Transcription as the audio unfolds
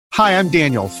Hi, I'm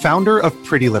Daniel, founder of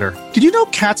Pretty Litter. Did you know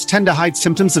cats tend to hide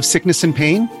symptoms of sickness and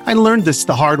pain? I learned this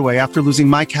the hard way after losing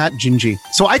my cat, Gingy.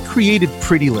 So I created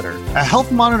Pretty Litter, a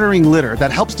health monitoring litter that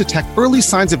helps detect early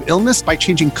signs of illness by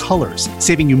changing colors,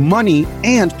 saving you money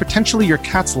and potentially your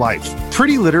cat's life.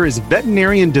 Pretty Litter is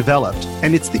veterinarian developed,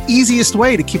 and it's the easiest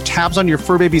way to keep tabs on your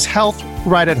fur baby's health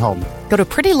right at home. Go to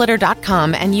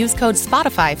prettylitter.com and use code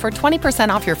SPOTIFY for 20%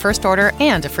 off your first order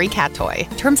and a free cat toy.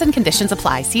 Terms and conditions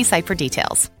apply. See site for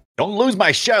details. Don't lose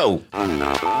my show.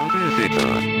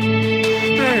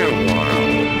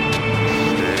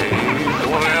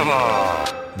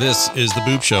 This is The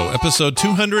Boop Show, episode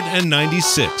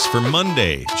 296 for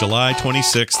Monday, July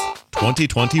 26th,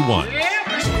 2021.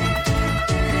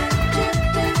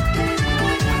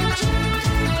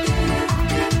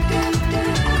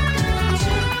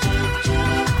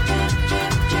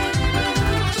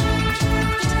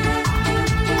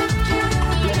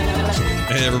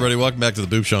 Hey everybody, welcome back to The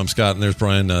Boop Show. I'm Scott, and there's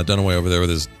Brian Dunaway over there with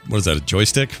his, what is that, a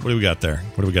joystick? What do we got there?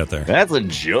 That's a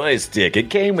joystick. It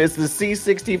came with the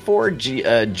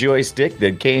C64 joystick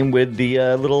that came with the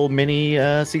little mini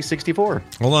C64.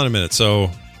 Hold on a minute.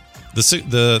 So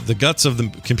the guts of the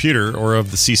computer or of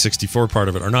the C64 part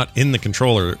of it are not in the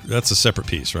controller. That's a separate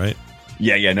piece, right?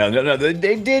 Yeah, no.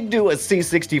 They did do a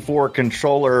C64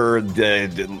 controller,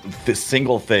 the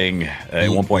single thing at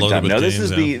one point in time. No, this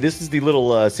is the little.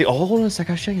 Hold on a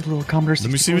sec. I'll show you the little Commodore 64.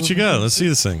 Let me see what you got. Let's see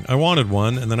this thing. I wanted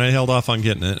one, and then I held off on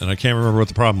getting it, and I can't remember what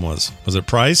the problem was. Was it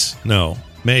price? No,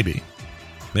 maybe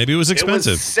it was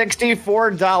expensive. It was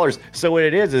 $64. So what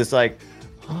it is, it's like,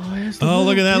 oh,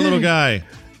 look at that little guy.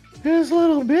 It's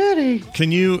little bitty.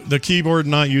 Can the keyboard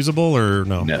not usable or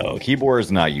no? No, keyboard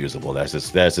is not usable. That's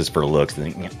just for looks.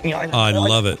 I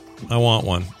love it. I want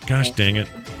one. Gosh dang it.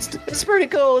 It's pretty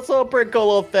cool. It's a pretty cool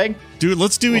little thing. Dude,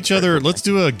 let's do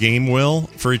a game will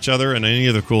for each other, and any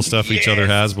of the cool stuff each other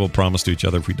has, we'll promise to each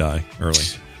other if we die early.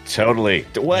 Totally.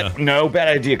 What? Yeah. No, bad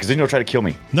idea, because then you'll try to kill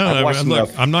me. No, I've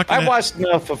watched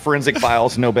enough of Forensic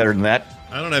Files to know better than that.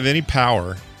 I don't have any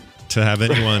power to have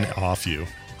anyone off you.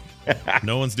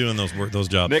 No one's doing those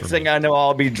jobs. Next thing I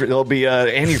know, there'll be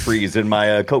antifreeze in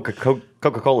my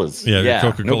Coca-Colas. Yeah,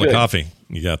 Coca-Cola coffee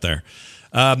you got there.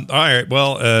 All right,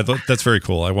 well, that's very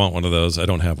cool. I want one of those. I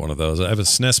don't have one of those. I have a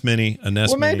SNES Mini, a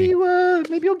NES Mini.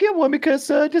 Maybe you'll get one because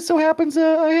just so happens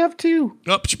I have two.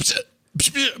 How'd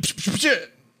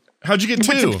you get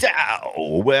two?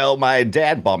 Well, my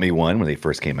dad bought me one when they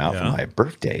first came out for my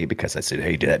birthday because I said,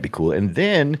 "Hey, that'd be cool." And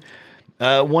then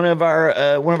one of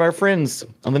our friends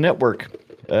on the network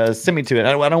sent me to it.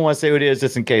 I don't want to say who it is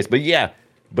just in case,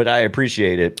 but I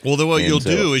appreciate it. Well, what you'll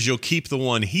do is you'll keep the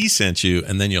one he sent you,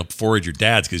 and then you'll forward your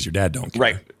dad's because your dad don't care.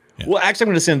 Right. Yeah. Well, actually, I'm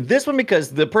going to send this one because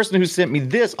the person who sent me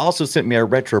this also sent me a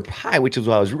RetroPie, which is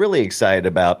what I was really excited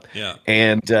about. Yeah.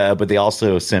 And but they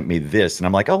also sent me this, and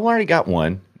I'm like, oh, I already got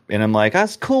one. And I'm like,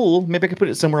 that's cool. Maybe I could put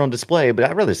it somewhere on display, but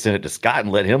I'd rather send it to Scott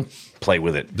and let him play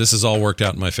with it. This has all worked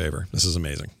out in my favor. This is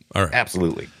amazing. All right.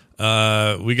 Absolutely.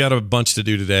 We got a bunch to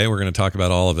do today. We're going to talk about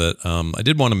all of it. I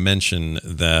did want to mention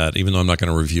that even though I'm not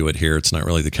going to review it here, it's not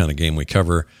really the kind of game we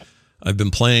cover. I've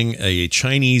been playing a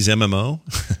Chinese MMO,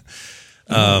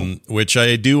 which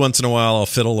I do once in a while. I'll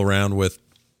fiddle around with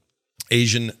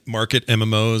Asian market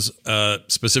MMOs,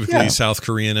 specifically South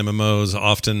Korean MMOs.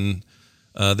 Often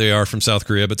they are from South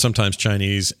Korea, but sometimes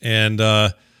Chinese.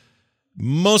 And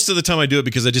most of the time I do it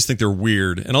because I just think they're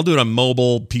weird. And I'll do it on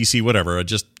mobile, PC, whatever. I'm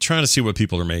just trying to see what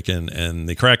people are making. And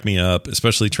they crack me up,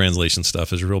 especially translation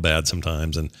stuff is real bad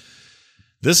sometimes. And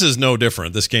this is no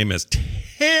different. This game has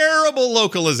terrible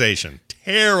localization.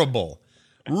 Terrible.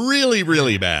 Really,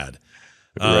 really bad.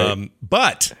 Right.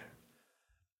 But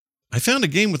I found a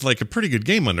game with like a pretty good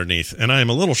game underneath, and I am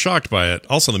a little shocked by it.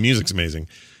 Also, the music's amazing.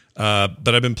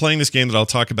 But I've been playing this game that I'll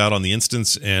talk about on the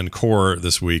Instance and Core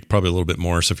this week, probably a little bit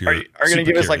more. So if you're going to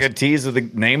give us like a tease of the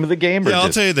name of the game? I'll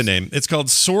tell you the name. It's called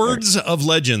Swords of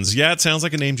Legends. Yeah, it sounds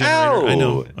like a name generator.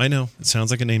 I know. It sounds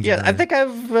like a name generator. Yeah, I think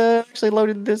I've actually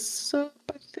loaded this up,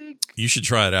 I think. You should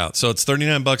try it out. So it's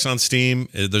 $39 on Steam.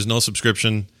 There's no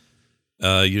subscription.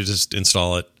 You just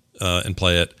install it and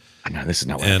play it. I know, this is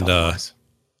not what I thought it was.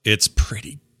 It's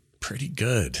pretty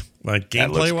good. Like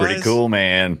gameplay wise, pretty cool,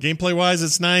 man. Gameplay wise,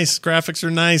 it's nice. Graphics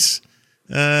are nice.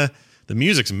 The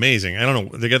music's amazing. I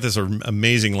don't know. They got this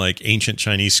amazing like ancient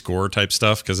Chinese score type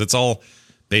stuff because it's all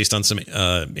based on some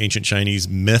ancient Chinese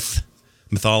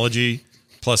mythology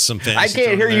plus some fantasy. I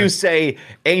can't hear you say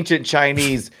ancient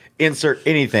Chinese. Insert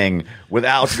anything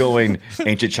without going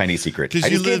ancient Chinese secret. I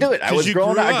just can't do it. I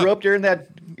grew up during that.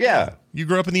 Yeah, you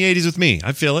grew up in the 80s with me.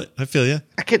 I feel it. I feel you.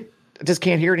 I just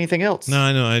can't hear anything else. No,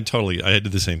 I know. I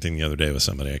did the same thing the other day with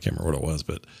somebody. I can't remember what it was,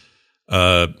 but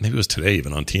maybe it was today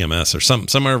even on TMS or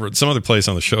some other place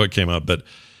on the show it came up, but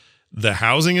the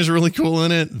housing is really cool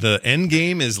in it. The end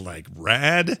game is like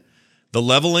rad. The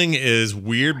leveling is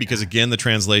weird because, again, the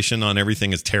translation on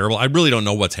everything is terrible. I really don't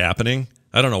know what's happening.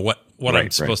 I don't know what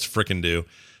I'm supposed to frickin' do.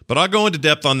 But I'll go into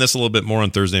depth on this a little bit more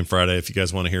on Thursday and Friday. If you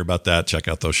guys want to hear about that, check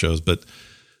out those shows. But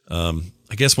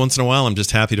I guess once in a while, I'm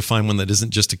just happy to find one that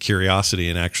isn't just a curiosity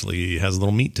and actually has a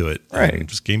little meat to it. Right.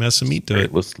 This game has some meat to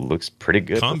it. Looks pretty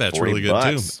good. Combat's really good,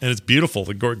 too. And it's beautiful.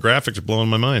 The graphics are blowing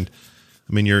my mind.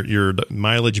 I mean, your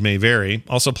mileage may vary.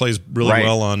 Also plays really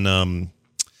well on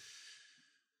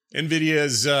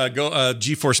NVIDIA's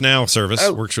GeForce Now service.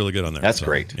 Works really good on there. That's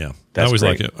great. Yeah. That's I always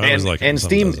great. like it. I always like it. And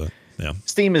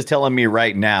Steam is telling me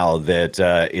right now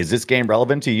that is this game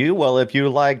relevant to you? Well, if you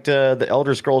liked the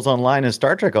Elder Scrolls Online and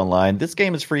Star Trek Online, this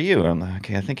game is for you. I'm like,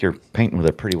 okay, I think you're painting with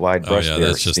a pretty wide brush there,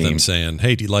 that's just Steam. them saying,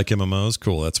 hey, do you like MMOs?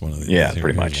 Cool, that's one of the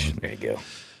pretty much. One. There you go.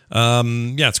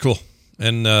 Yeah, it's cool.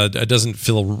 And it doesn't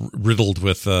feel riddled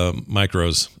with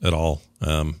micros at all.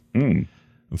 In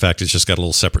fact, it's just got a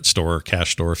little separate store,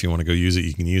 cache store. If you want to go use it,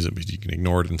 you can use it, but you can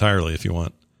ignore it entirely if you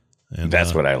want. And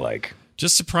that's what I like.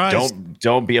 Just surprised.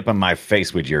 Don't be up in my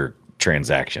face with your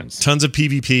transactions. Tons of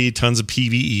PvP, tons of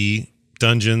PvE,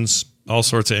 dungeons, all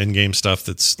sorts of endgame stuff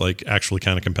that's like actually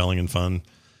kind of compelling and fun.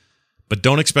 But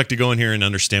don't expect to go in here and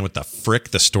understand what the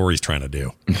frick the story's trying to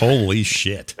do. Holy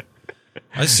shit.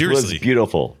 Seriously. It's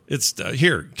beautiful. It's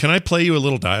here. Can I play you a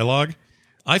little dialogue?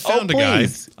 I found a guy.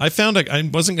 I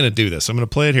wasn't going to do this. I'm going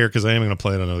to play it here because I am going to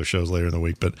play it on other shows later in the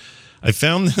week. But I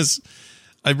found this.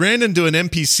 I ran into an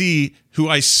NPC who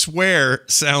I swear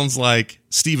sounds like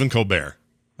Stephen Colbert.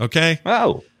 Okay?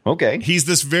 Oh, okay. He's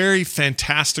this very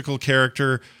fantastical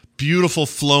character, beautiful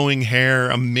flowing hair,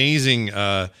 amazing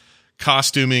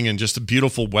costuming, and just a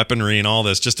beautiful weaponry and all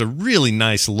this. Just a really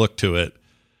nice look to it.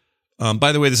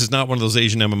 By the way, this is not one of those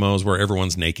Asian MMOs where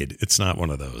everyone's naked. It's not one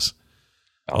of those.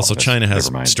 Also, China has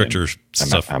stricter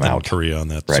stuff than Korea on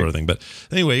that sort of thing. But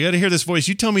anyway, you got to hear this voice.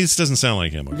 You tell me this doesn't sound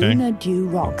like him, okay? Luna Dew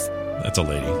rocks. That's a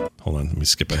lady. Hold on, let me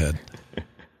skip ahead.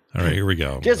 All right, here we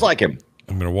go. Just like him.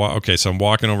 I'm gonna walk. Okay, so I'm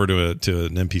walking over to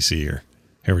an NPC here.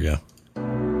 Here we go.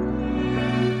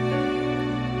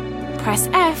 Press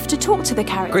F to talk to the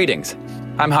character. Greetings.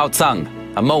 I'm Hao Tsung,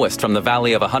 a Moist from the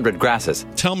Valley of 100 Grasses.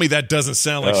 Tell me that doesn't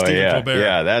sound like Stephen Colbert.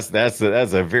 Yeah, that's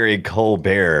a very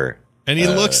Colbert. And he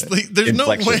looks like there's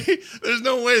inflection.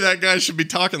 no way that guy should be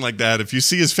talking like that. If you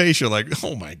see his face, you're like,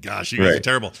 oh my gosh, you guys are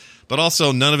terrible. But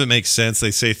also, none of it makes sense.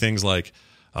 They say things like,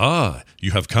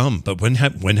 you have come, but when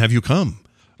have you come?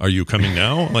 Are you coming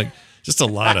now? Like, just a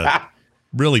lot of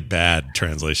really bad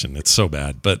translation. It's so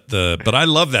bad. But I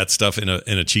love that stuff in a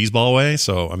cheeseball way,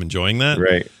 so I'm enjoying that.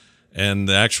 Right. And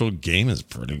the actual game is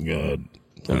pretty good.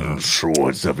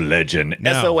 Swords of Legend.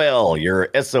 Now, SOL. You're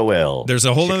SOL. There's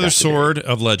a whole other Sword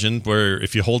of Legend where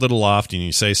if you hold it aloft and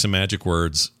you say some magic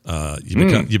words,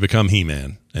 you become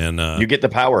He-Man. And you get the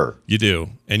power. You do.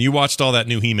 And you watched all that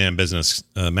new He-Man business,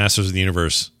 Masters of the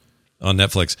Universe, on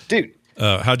Netflix. Dude.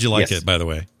 How'd you like it, by the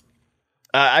way?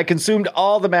 I consumed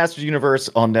all the Masters Universe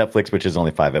on Netflix, which is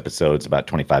only 5 episodes, about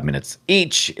 25 minutes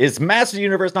each. Is Masters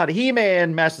Universe, not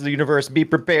He-Man. Masters of the Universe, be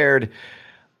prepared.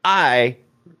 I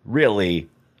really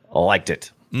liked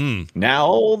it.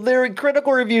 Now, their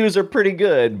critical reviews are pretty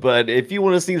good, but if you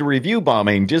want to see the review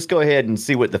bombing, just go ahead and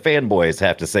see what the fanboys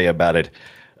have to say about it.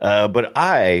 But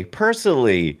I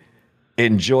personally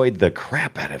enjoyed the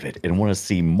crap out of it and want to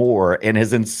see more, and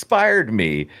has inspired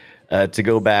me to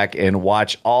go back and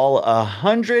watch all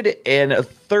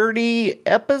 130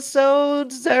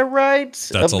 episodes. Is that right?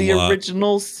 That's of the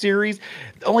original series.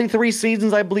 Only 3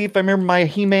 seasons, I believe, if I remember my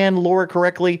He-Man lore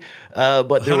correctly.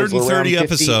 But there was 130 around 50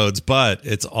 episodes, but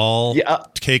it's all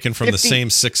taken from 50. The same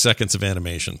 6 seconds of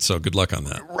animation. So good luck on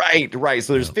that. Right.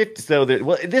 So there's 50. So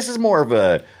this is more of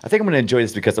a. I think I'm going to enjoy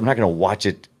this because I'm not going to watch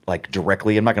it like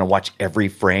directly. I'm not going to watch every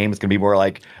frame. It's going to be more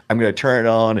like I'm going to turn it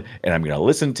on and I'm going to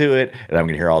listen to it and I'm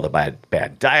going to hear all the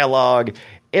bad dialogue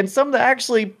and some of the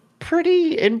actually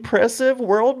pretty impressive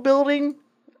world building.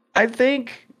 I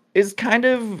think is kind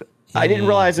of. I didn't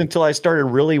realize until I started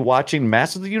really watching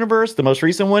Masters of the Universe, the most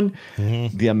recent one,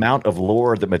 the amount of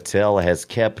lore that Mattel has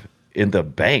kept in the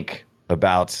bank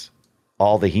about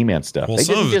all the He-Man stuff. Well,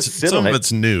 some of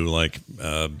it's new. Like,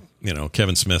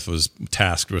 Kevin Smith was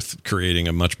tasked with creating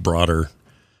a much broader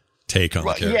take on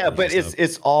the characters. Yeah, but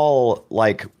it's all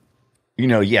like,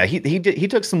 he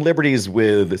took some liberties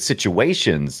with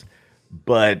situations,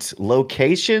 but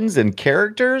locations and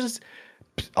characters.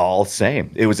 All same.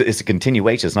 It's a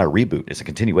continuation. It's not a reboot. It's a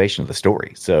continuation of the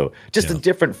story. So just a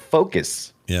different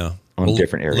focus. Yeah. on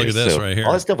different areas. Look at this So right here.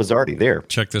 All that stuff was already there.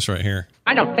 Check this right here.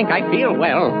 I don't think I feel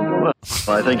well.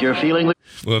 I think you're feeling the...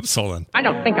 Whoops, hold on. I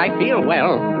don't think I feel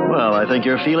well. Well, I think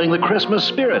you're feeling the Christmas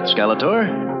spirit,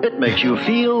 Skeletor. It makes you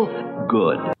feel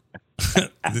good.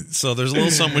 So there's a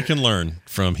little something we can learn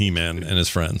from He-Man and his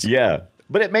friends. Yeah.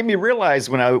 But it made me realize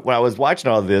when I was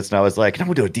watching all this, and I was like, I'm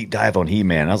going to do a deep dive on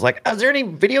He-Man. I was like, is there any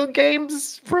video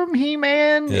games from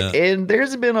He-Man? Yeah. And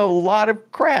there's been a lot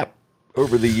of crap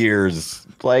over the years.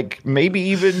 Like maybe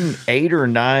even 8 or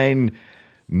 9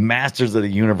 Masters of the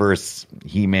Universe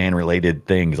He-Man related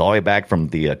things, all the way back from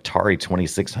the Atari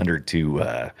 2600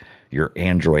 to your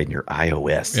Android and your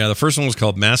iOS. Yeah, the first one was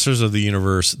called Masters of the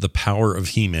Universe, The Power of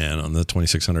He-Man on the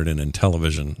 2600 and in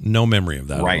television. No memory of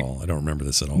that Right. at all. I don't remember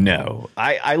this at all. No.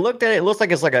 I looked at it. It looks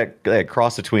like it's like a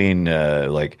cross between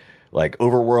like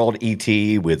Overworld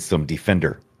ET with some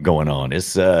Defender going on.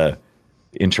 It's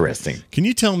interesting. Can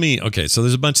you tell me, okay, so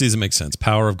there's a bunch of these that make sense.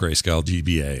 Power of Grayskull,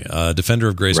 GBA. Defender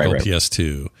of Grayskull, Right.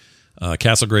 PS2.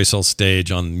 Castle Grayskull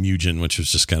Stage on Mugen, which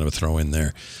was just kind of a throw in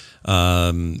there.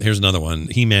 Here's another one.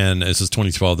 He-Man, this is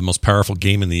 2012, the most powerful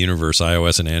game in the universe,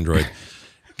 iOS and Android.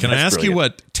 Can I ask brilliant. you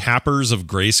what Tappers of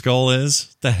Grayskull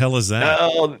is? The hell is that?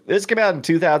 Oh, this came out in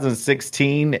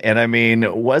 2016, and I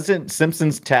mean, wasn't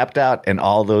Simpsons Tapped Out and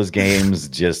all those games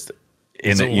just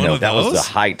in So it? You one know, of that was those?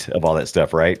 the height of all that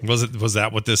stuff, right? Was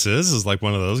that what this is? Is like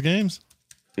one of those games?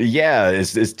 Yeah,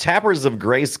 it's Tappers of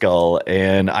Grayskull,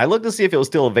 and I looked to see if it was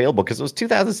still available because it was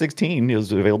 2016. It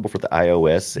was available for the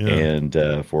iOS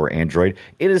and for Android.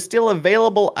 It is still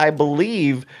available, I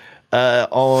believe,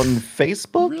 on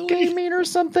Facebook Gaming or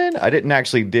something. I didn't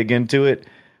actually dig into it,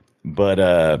 but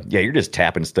yeah, you're just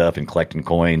tapping stuff and collecting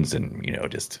coins, and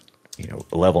just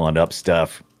leveling up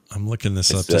stuff. I'm looking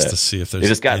this up just to see if there's.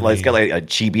 It's got like a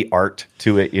chibi art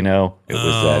to it. It was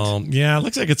that. Yeah, it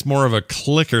looks like it's more of a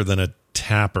clicker than a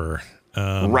tapper.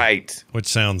 Right. Which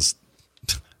sounds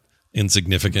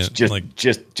insignificant.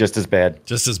 Just as bad.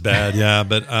 Just as bad, yeah.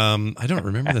 But I don't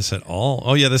remember this at all.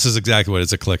 Oh yeah, this is exactly what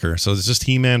it's a clicker. So it's just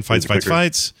He-Man fights,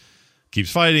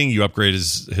 keeps fighting. You upgrade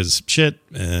his shit,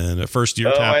 and at first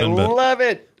you're tapping. I love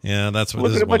it. Yeah, that's what.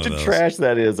 Look this at is how much one of of trash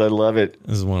that is. I love it.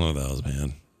 This is one of those,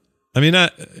 man. I mean,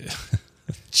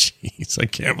 jeez, I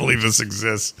can't believe this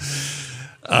exists.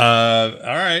 All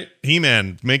right,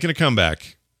 He-Man making a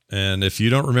comeback. And if you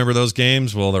don't remember those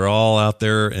games, well, they're all out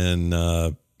there in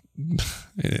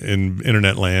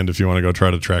internet land if you want to go try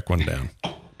to track one down.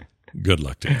 Good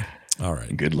luck to you. All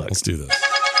right. Good luck. Let's do this.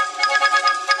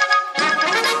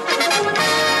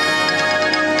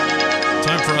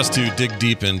 Time for us to dig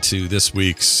deep into this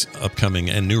week's upcoming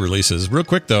and new releases. Real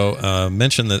quick, though,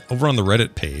 mention that over on the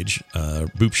Reddit page,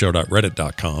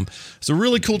 boopshow.reddit.com, there's a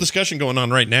really cool discussion going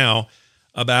on right now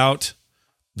about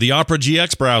the Opera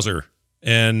GX browser.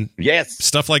 And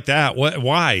stuff like that.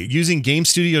 Why? Using Game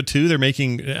Studio 2, they're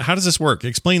making... How does this work?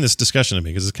 Explain this discussion to me,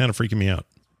 because it's kind of freaking me out.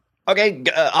 Okay,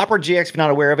 Opera GX, if you're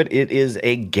not aware of it, it is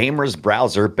a gamer's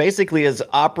browser. Basically, it's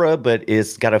Opera, but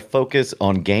it's got a focus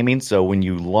on gaming. So when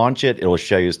you launch it, it'll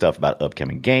show you stuff about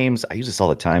upcoming games. I use this all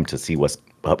the time to see what's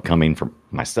upcoming for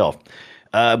myself.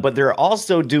 But they're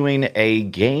also doing a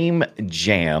game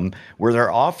jam where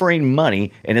they're offering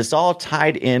money, and it's all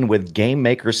tied in with Game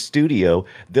Maker Studio.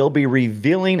 They'll be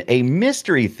revealing a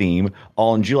mystery theme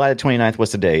on July the 29th.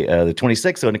 What's the day? The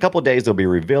 26th. So in a couple of days, they'll be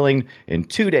revealing in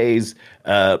 2 days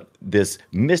this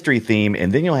mystery theme,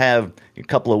 and then you'll have a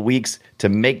couple of weeks to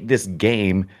make this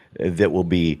game that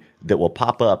will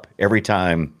pop up every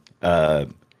time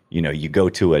you go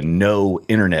to a no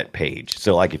internet page.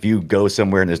 So like if you go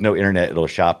somewhere and there's no internet,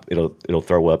 it'll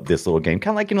throw up this little game.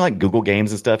 Kind of like, like Google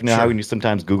games and stuff. You know how when you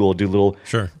sometimes Google will do little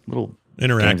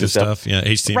interactive stuff. Yeah.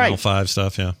 HTML5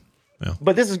 stuff. Yeah.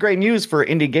 But this is great news for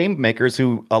indie game makers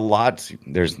who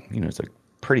there's it's a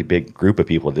pretty big group of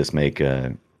people that make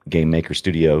Game Maker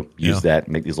Studio that,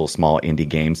 make these little small indie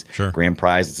games. Sure. Grand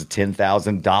prize is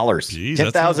 $10,000.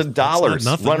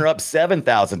 $10,000. Runner up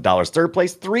 $7,000. Third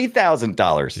place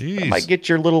 $3,000. Might get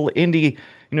your little indie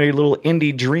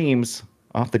dreams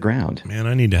off the ground. Man,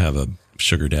 I need to have a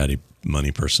sugar daddy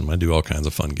money person. I do all kinds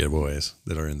of fun giveaways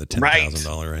that are in the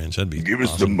 $10,000 range. That'd be Give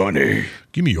us the money.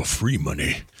 Give me your free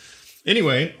money.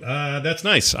 Anyway, that's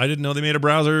nice. I didn't know they made a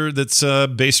browser that's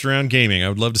based around gaming. I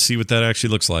would love to see what that actually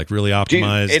looks like. Really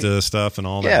optimized stuff and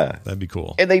all that. Yeah. That'd be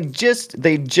cool. And they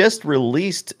just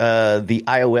released the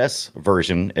iOS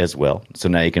version as well. So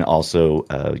now you can also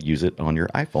use it on your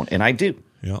iPhone. And I do.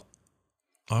 Yeah.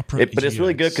 Opera but it's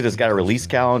really good because it's got a release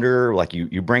calendar. Like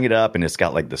you bring it up and it's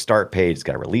got like the start page. It's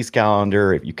got a release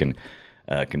calendar. If you can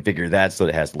configure that so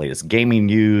it has the latest gaming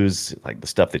news, like the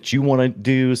stuff that you want to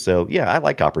do. So yeah, I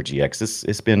like Opera GX.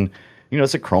 It's been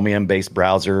it's a Chromium-based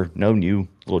browser. No new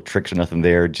little tricks or nothing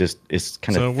there. Just it's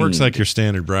kind of so it works like your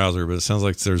standard browser, but it sounds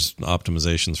like there's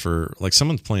optimizations for like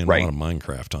someone's playing a lot of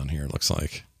Minecraft on here. It looks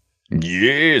like.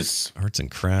 Yes. Arts and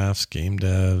crafts, game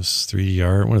devs, 3D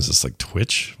art. What is this, like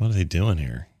Twitch? What are they doing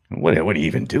here? What are you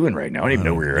even doing right now? I don't even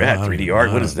know where you're at. 3D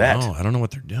art. What is that? I don't know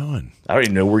what they're doing. I don't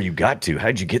even know where you got to.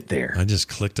 How'd you get there? I just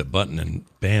clicked a button and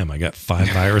bam, I got 5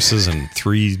 viruses and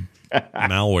 3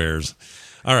 malwares.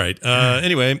 All right.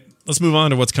 Anyway, let's move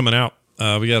on to what's coming out.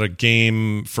 We got a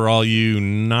game for all you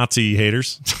Nazi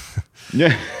haters.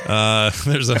 Yeah.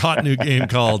 There's a hot new game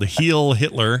called Heal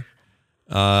Hitler.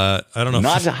 I don't know.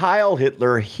 Not to Heil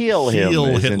Hitler, heal him. Heal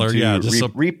Hitler, yeah. Just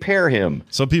repair him.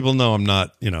 So people know I'm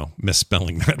not,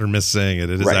 misspelling that or missaying it.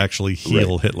 It is actually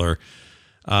Heal Hitler.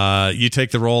 You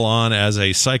take the role on as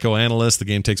a psychoanalyst. The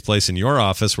game takes place in your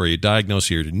office where you diagnose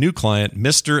your new client,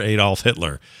 Mr. Adolf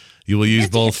Hitler. You will use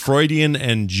both Freudian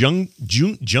and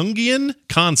Jungian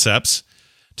concepts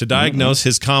to diagnose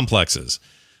his complexes.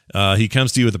 He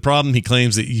comes to you with a problem. He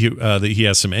claims that he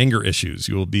has some anger issues.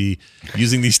 You will be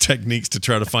using these techniques to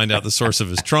try to find out the source of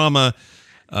his trauma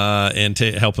and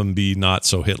to help him be not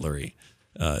so Hitlery.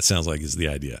 It sounds like is the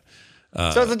idea.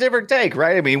 So it's a different take,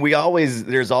 right? I mean,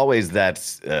 there's always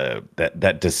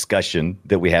that discussion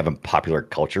that we have in popular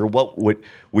culture. What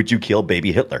would you kill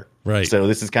baby Hitler? Right. So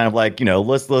this is kind of like,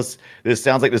 this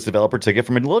sounds like this developer took it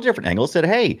from a little different angle. Said,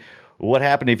 hey, what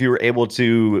happened if you were able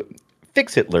to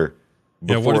fix Hitler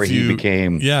before he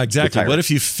became exactly. What if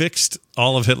you fixed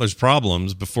all of Hitler's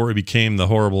problems before he became the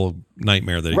horrible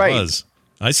nightmare that he was?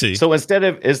 I see. So instead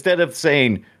of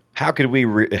saying how could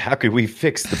we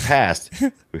fix the past,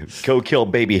 go kill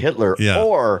baby Hitler,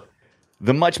 or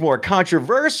the much more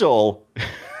controversial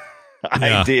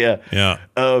idea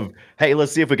of hey,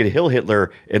 let's see if we can heal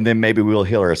Hitler and then maybe we'll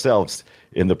heal ourselves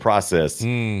in the process.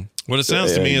 What it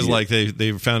sounds to me is like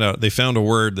they found a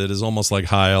word that is almost like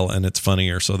Heil and it's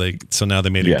funnier, so now they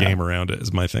made a game around it.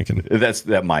 Is my thinking?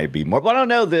 That might be more, but I don't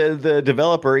know. The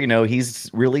developer, he's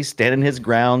really standing his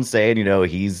ground, saying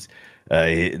he's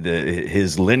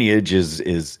his lineage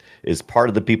is part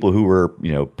of the people who were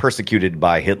persecuted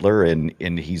by Hitler, and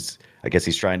I guess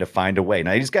he's trying to find a way.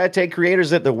 Now you just got to take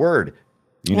creators at the word.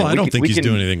 I don't think he's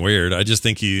doing anything weird. I just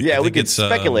think we can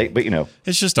speculate, but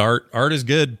it's just art. Art is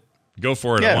good. Go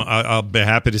for it. Yeah. I'll be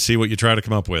happy to see what you try to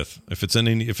come up with. If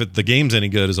the game's any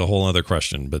good is a whole other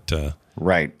question. But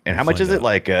right. And how much is it?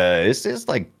 Like it's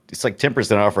like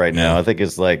 10% off right now. I think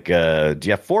it's like do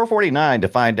you have $4.49 to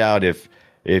find out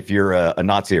if you're a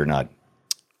Nazi or not?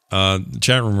 The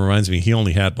chat room reminds me he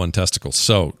only had one testicle.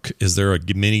 So is there a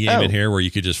mini game in here where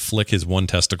you could just flick his one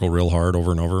testicle real hard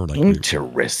over and over? Like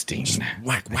interesting.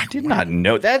 Whack, I did not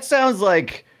know. That sounds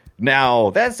like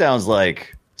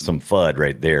some FUD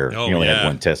right there. Oh, you only have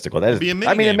one testicle. That is, it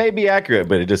may be accurate,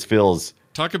 but it just feels.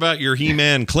 Talk about your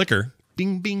He-Man clicker.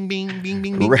 Bing, bing, bing, bing,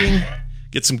 bing, bing, bing.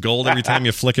 Get some gold every time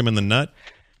you flick him in the nut.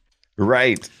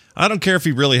 Right. I don't care if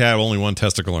he really had only one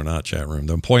testicle or not, chat room.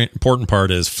 The important part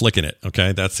is flicking it,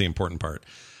 okay? That's the important part.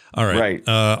 All right.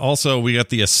 Also, we got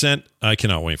The Ascent. I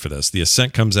cannot wait for this. The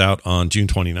Ascent comes out on June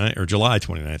 29th, or July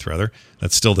 29th, rather.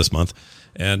 That's still this month.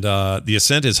 And The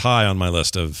Ascent is high on my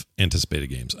list of anticipated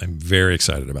games. I'm very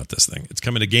excited about this thing. It's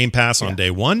coming to Game Pass on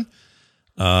day one,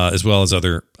 as well as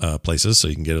other places, so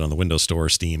you can get it on the Windows Store,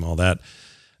 Steam, all that.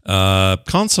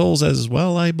 Consoles as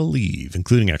well, I believe,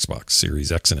 including Xbox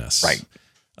Series X and S. Right.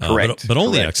 Correct. But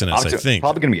only X and S, I think.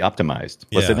 Probably going to be optimized.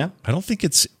 What's it now? I don't think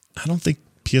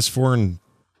PS4 and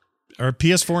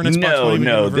Xbox.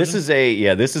 No.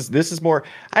 This is more.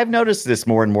 I've noticed this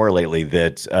more and more lately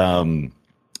that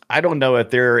I don't know if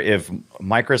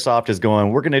Microsoft is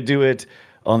going, we're going to do it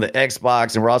on the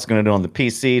Xbox and we're also going to do it on the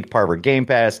PC, part of our Game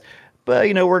Pass.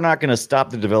 But we're not going to stop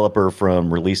the developer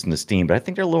from releasing the Steam. But I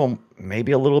think there are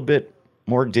maybe a little bit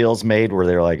more deals made where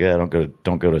they're like,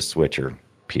 don't go to Switch or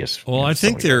PS. Well, I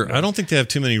don't think they have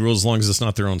too many rules as long as it's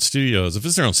not their own studios. If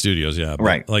it's their own studios, yeah. But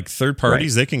right. Like third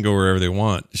parties, they can go wherever they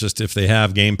want. It's just if they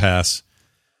have Game Pass,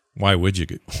 why would you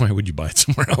buy it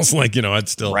somewhere else? I'd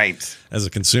still, as a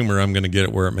consumer, I'm going to get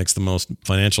it where it makes the most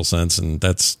financial sense, and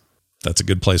that's a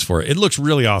good place for it. It looks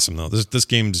really awesome though. This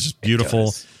game is just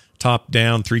beautiful, top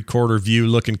down, 3/4 view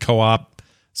looking co-op.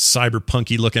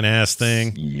 Cyberpunky looking ass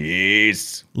thing.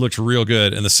 Yes. Looks real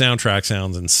good. And the soundtrack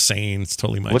sounds insane. It's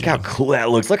totally my Look jam. how cool that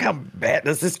looks. Look how bad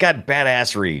this got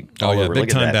badassery. Oh yeah, big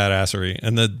time badassery.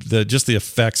 And the just the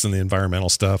effects and the environmental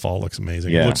stuff all looks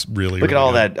amazing. Yeah. It looks really Look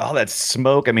really at all that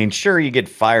smoke. I mean, sure you get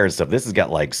fire and stuff. This has got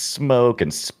like smoke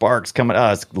and sparks coming.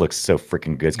 Oh, it looks so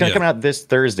freaking good. It's gonna come out this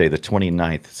Thursday, the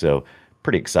 29th. So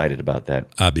pretty excited about that.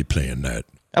 I'll be playing that.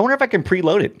 I wonder if I can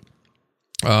preload it.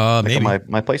 Maybe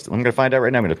my place. I'm going to find out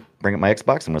right now. I'm going to bring up my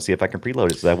Xbox. I'm going to see if I can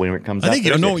preload it so that when it comes out. I think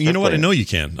you know what? I know you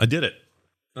can. I did it.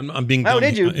 I'm being dumb. Oh,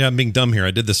 did you? Yeah, I'm being dumb here.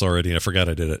 I did this already. I forgot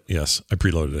I did it. Yes, I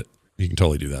preloaded it. You can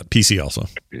totally do that. PC also.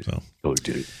 So. Oh,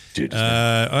 dude.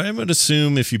 I would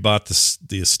assume if you bought the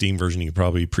Steam version, you could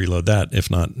probably preload that. If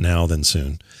not now, then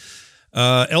soon.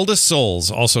 Eldest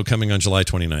Souls also coming on July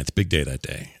 29th. Big day that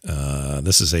day.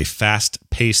 This is a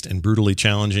fast-paced and brutally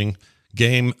challenging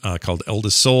game called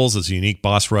Eldest Souls. It's a unique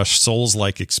boss rush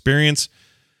Souls-like experience.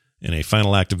 In a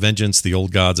final act of vengeance, the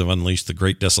old gods have unleashed the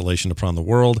great desolation upon the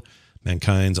world.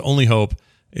 Mankind's only hope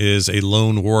is a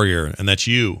lone warrior, and that's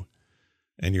you.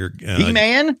 And you're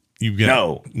He-Man?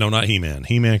 No, not He-Man.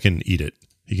 He-Man can eat it.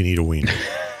 He can eat a wiener.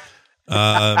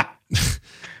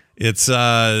 It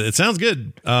sounds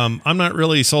good. I'm not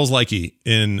really Souls-likey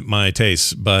in my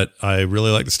taste, but I really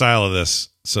like the style of this,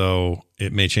 so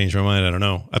it may change my mind. I don't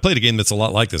know. I played a game that's a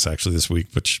lot like this actually this week,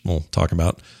 which we'll talk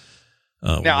about.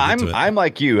 Now I'm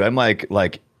like you. I'm like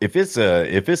if it's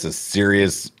a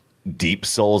serious deep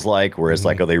Souls-like, where it's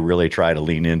like, oh, they really try to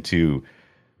lean into,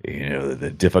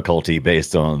 the difficulty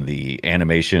based on the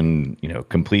animation,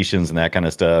 completions and that kind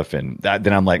of stuff, and that,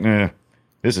 then I'm like,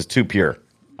 this is too pure.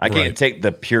 I can't take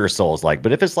the pure Souls-like,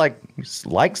 but if it's like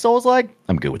Souls-like,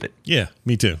 I'm good with it. Yeah,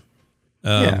 me too.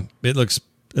 It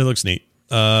looks neat.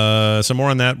 Some more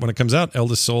on that when it comes out.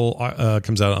 Eldest Soul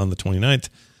comes out on the 29th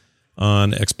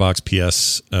on Xbox,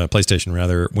 PS, PlayStation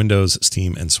rather, Windows,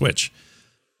 Steam, and Switch.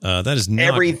 That is not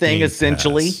everything Game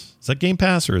essentially. Pass. Is that Game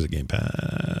Pass or is it Game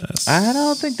Pass? I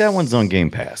don't think that one's on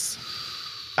Game Pass.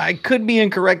 I could be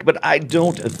incorrect, but I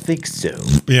don't think so.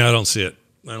 Yeah, I don't see it.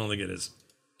 I don't think it is.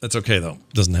 That's okay though.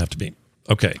 Doesn't have to be.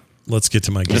 Okay, let's get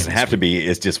to my game. It doesn't have to be.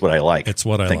 It's just what I like. It's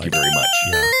what I like. Thank you very much.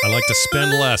 Yeah, I like to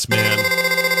spend less, man.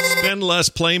 Spend less,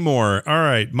 play more. All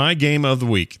right, my game of the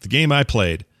week. The game I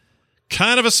played.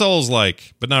 Kind of a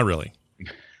Souls-like, but not really.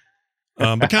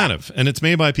 But kind of. And it's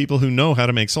made by people who know how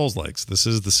to make Souls-likes. This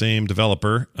is the same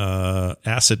developer,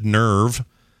 Acid Nerve.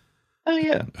 Oh,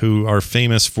 yeah. Who are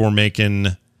famous for making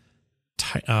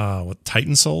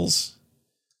Titan Souls.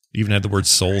 Even had the word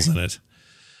Souls in it.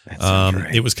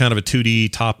 Right. It was kind of a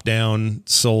 2D top-down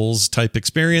Souls type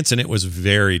experience, and it was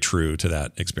very true to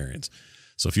that experience.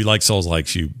 So if you like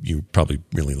Souls-likes, you probably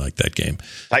really like that game.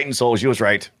 Titan Souls, you was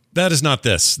right. That is not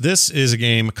this. This is a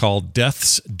game called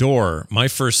Death's Door. My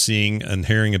first seeing and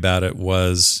hearing about it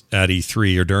was at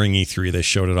E3 or during E3. They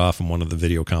showed it off in one of the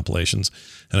video compilations.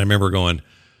 And I remember going,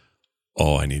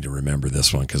 oh, I need to remember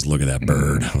this one because look at that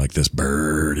bird. Like this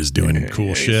bird is doing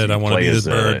cool shit. I want to be this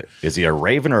bird. Is he a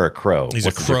raven or a crow? He's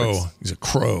a crow. He's a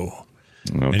crow.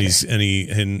 Okay.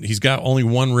 And he's got only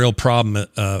one real problem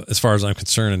as far as I'm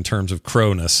concerned in terms of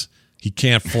crowness. He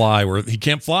can't fly. He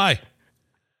can't fly.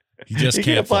 He just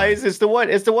can't fly. It's the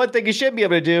one thing he should be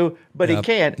able to do, but he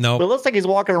can't. No, but it looks like he's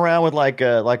walking around with like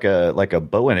a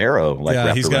bow and arrow.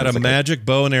 Yeah, he's got a magic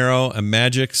bow and arrow, a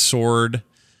magic sword.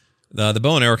 The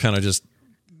bow and arrow kind of just.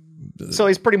 So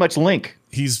he's pretty much Link.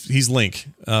 He's Link,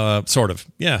 sort of.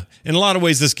 Yeah, in a lot of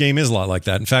ways, this game is a lot like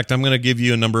that. In fact, I'm going to give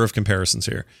you a number of comparisons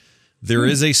here. There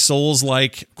is a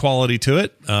Souls-like quality to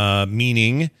it,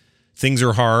 meaning things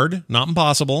are hard, not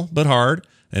impossible, but hard.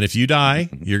 And if you die,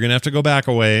 you're going to have to go back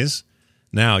a ways.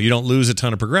 Now, you don't lose a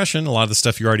ton of progression. A lot of the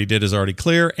stuff you already did is already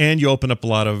clear. And you open up a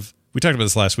lot of, we talked about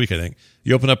this last week, I think.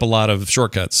 You open up a lot of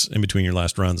shortcuts in between your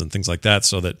last runs and things like that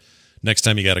so that next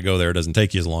time you got to go there, it doesn't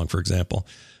take you as long, for example.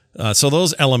 So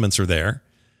those elements are there.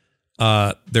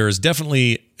 There is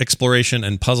definitely exploration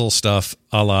and puzzle stuff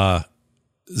a la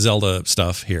Zelda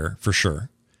stuff here, for sure.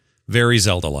 Very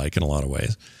Zelda-like in a lot of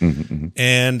ways. Mm-hmm.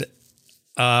 And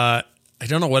I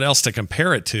don't know what else to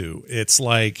compare it to. It's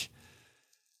like,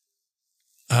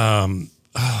 I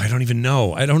don't even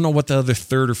know. I don't know what the other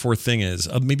third or fourth thing is.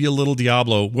 Maybe a little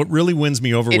Diablo. What really wins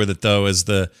me over with it, though, is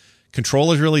the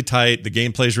control is really tight. The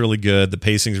gameplay is really good. The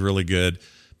pacing is really good.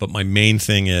 But my main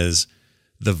thing is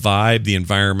the vibe, the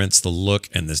environments, the look,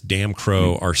 and this damn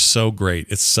crow are so great.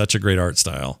 It's such a great art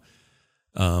style.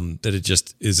 That it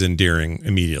just is endearing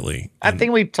immediately. I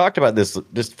think we talked about this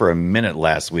just for a minute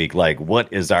last week. Like,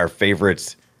 what is our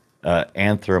favorite what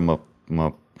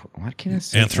can I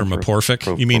say? Anthropomorphic?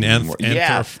 You mean the animal?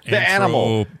 Yeah.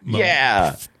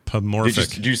 Anthropomorphic.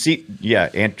 Did you see? Yeah,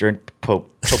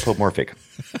 anthropomorphic.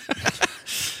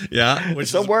 Yeah. Which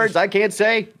some words I can't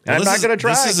say, and I'm not going to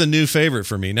try. This is a new favorite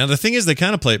for me. Now, the thing is, they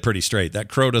kind of play it pretty straight. That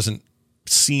crow doesn't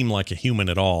seem like a human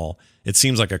at all. It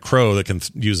seems like a crow that can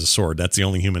use a sword. That's the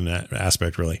only human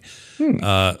aspect, really.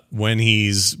 When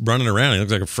he's running around, he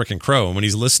looks like a freaking crow. And when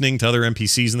he's listening to other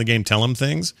NPCs in the game tell him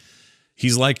things,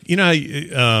 he's like, you know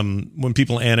how when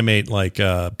people animate like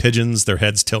pigeons, their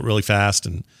heads tilt really fast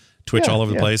and twitch all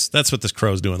over the place. That's what this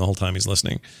crow's doing the whole time he's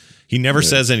listening. He never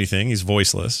says anything. He's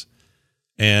voiceless.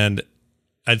 And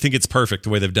I think it's perfect the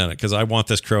way they've done it, because I want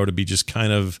this crow to be just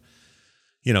kind of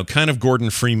Gordon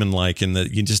Freeman like, in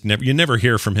that you never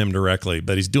hear from him directly,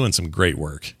 but he's doing some great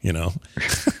work.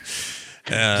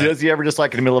 Does he ever just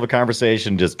like in the middle of a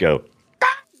conversation just go?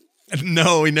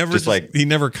 No, he never. He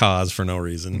never caws for no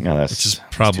reason, which is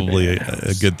probably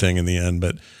a good thing in the end.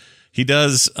 But he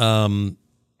does die.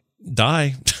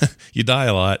 You die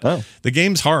a lot. Oh. The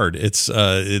game's hard. It's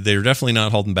they're definitely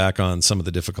not holding back on some of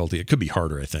the difficulty. It could be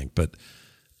harder, I think, but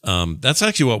that's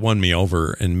actually what won me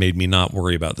over and made me not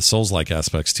worry about the Souls-like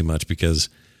aspects too much, because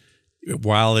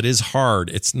while it is hard,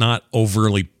 it's not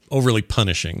overly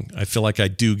punishing. I feel like I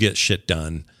do get shit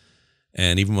done.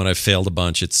 And even when I've failed a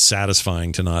bunch, it's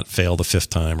satisfying to not fail the 5th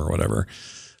time or whatever.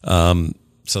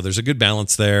 So there's a good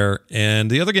balance there.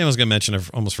 And the other game I was going to mention, I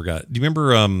almost forgot. Do you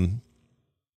remember?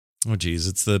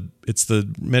 It's the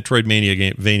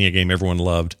Metroidvania game everyone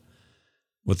loved,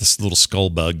 with this little skull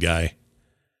bug guy.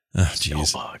 Oh, jeez.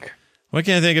 Skull bug. Why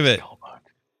can't I think of it?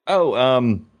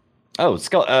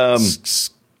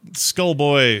 Skull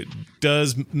Boy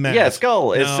does math. Yeah,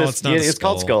 Skull. It's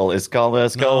called Skull. It's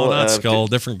called Skull. No, not Skull.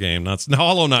 Different game.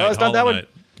 Hollow Knight. No, it's not that one.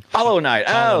 Hollow Knight.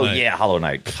 Hollow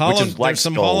Knight. There's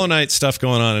some Hollow Knight stuff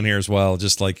going on in here as well,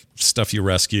 just like stuff you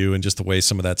rescue and just the way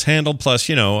some of that's handled. Plus,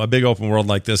 a big open world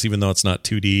like this, even though it's not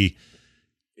 2D,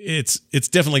 it's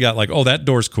definitely got like, oh, that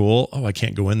door's cool. Oh, I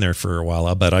can't go in there for a while.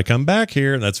 I'll bet I come back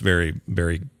here. That's very,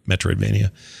 very Metroidvania.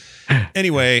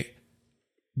 Anyway,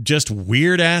 just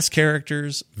weird ass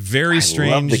characters, very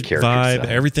strange vibe.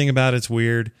 Everything about it's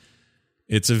weird.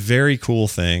 It's a very cool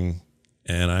thing,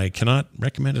 and I cannot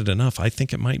recommend it enough. I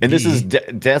think it might be. And this is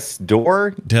Death's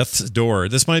Door? Death's Door.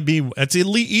 This might be, it's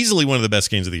easily one of the best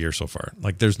games of the year so far.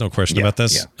 Like, there's no question about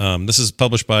this. Yeah. This is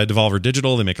published by Devolver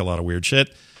Digital. They make a lot of weird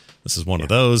shit. This is one of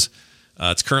those.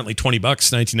 It's currently $20,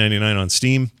 $19.99 on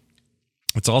Steam.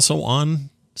 It's also on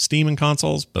Steam and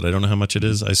consoles, but I don't know how much it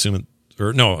is. I assume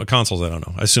consoles, I don't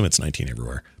know. I assume it's 19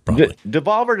 everywhere, probably.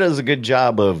 Devolver does a good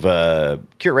job of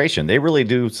curation. They really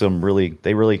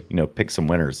do pick some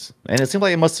winners. And it seems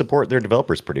like it must support their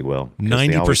developers pretty well.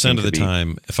 90% of the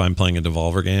time, if I'm playing a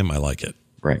Devolver game, I like it.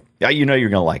 Right. Yeah, you're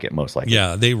going to like it, most likely.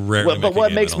 Yeah, they rarely But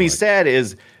what makes me sad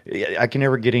is I can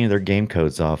never get any of their game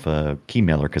codes off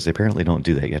Keymailer, because they apparently don't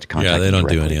do that. You have to contact them. Yeah, they don't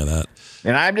do any of that.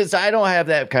 And I don't have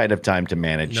that kind of time to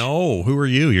manage. No, who are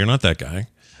you? You're not that guy.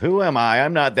 Who am I?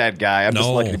 I'm not that guy. I'm just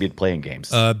lucky to be playing games.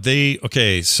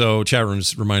 So chat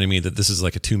room's reminding me that this is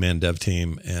like a 2-man dev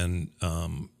team, and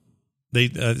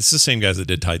it's the same guys that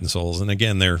did Titan Souls. And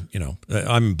again,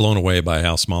 I'm blown away by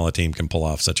how small a team can pull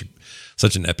off such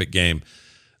an epic game.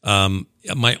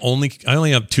 I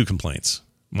only have 2 complaints.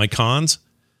 My cons: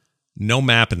 no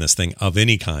map in this thing of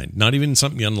any kind, not even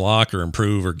something you unlock or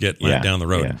improve or get down the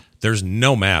road. Yeah. There's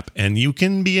no map, and you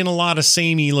can be in a lot of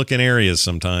samey looking areas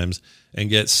sometimes and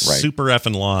get super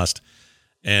effing lost.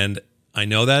 And I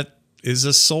know that is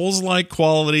a Souls-like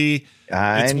quality.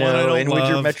 I know, and with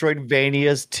your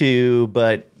Metroidvanias too,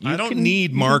 but I don't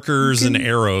need markers and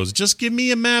arrows. Just give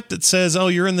me a map that says, "Oh,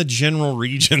 you're in the general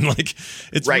region." Like,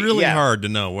 it's really hard to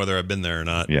know whether I've been there or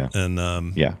not. Yeah, and I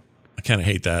kind of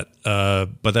hate that.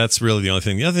 But that's really the only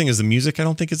thing. The other thing is the music. I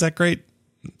don't think is that great.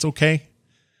 It's okay.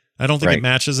 I don't think it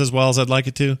matches as well as I'd like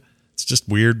it to. It's just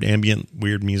weird, ambient,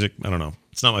 weird music. I don't know.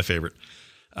 It's not my favorite.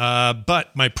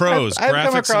 But my pros, I've graphics.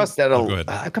 Come across that go ahead.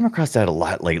 I've come across that a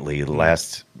lot lately. The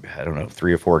last,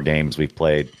 3 or 4 games we've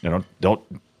played. Don't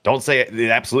say it,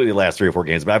 absolutely the last 3 or 4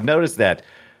 games, but I've noticed that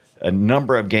a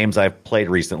number of games I've played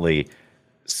recently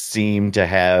seem to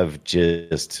have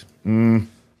just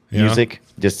music.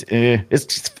 Just it's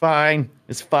just fine.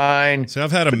 It's fine. So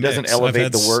I've had a mix. It doesn't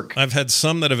elevate the work. I've had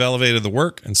some that have elevated the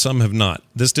work, and some have not.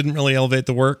 This didn't really elevate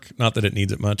the work. Not that it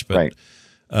needs it much, but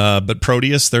but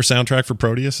Proteus, their soundtrack for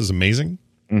Proteus is amazing.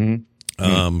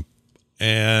 Mm-hmm.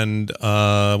 And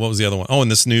what was the other one? Oh, and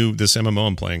this MMO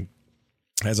I'm playing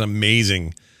has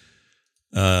amazing,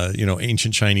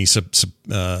 ancient Chinese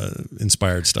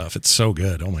inspired stuff. It's so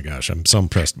good. Oh my gosh, I'm so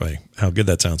impressed by how good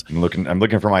that sounds. I'm looking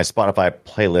for my Spotify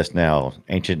playlist now.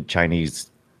 Ancient Chinese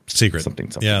secret something.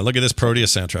 Yeah, look at this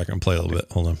Proteus soundtrack. I'm gonna play a little bit.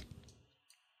 Hold on.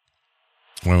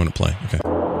 What I want to play. Okay.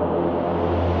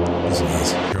 This is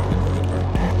nice.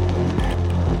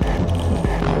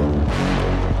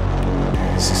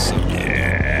 This is so good.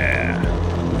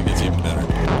 Yeah. It gets even better.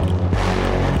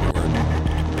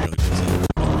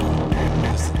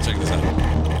 Check this out.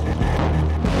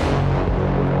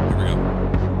 Here we go.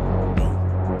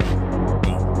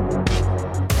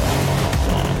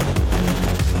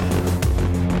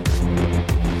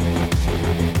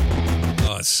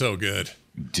 Oh, it's so good.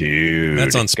 Dude,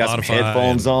 That's on got some Spotify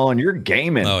headphones on. You're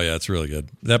gaming. Oh yeah, it's really good.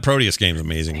 That Proteus game is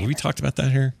amazing. Have we talked about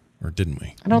that here, or didn't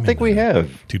we? I don't think we have.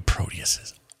 Dude, Proteus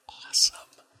is awesome.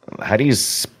 How do you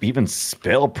even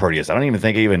spell Proteus? I don't even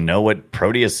think I even know what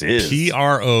Proteus is.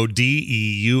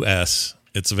 Prodeus.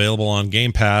 It's available on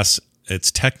Game Pass.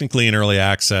 It's technically in early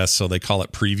access, so they call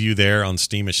it preview there. On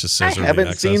Steam, it just says I early haven't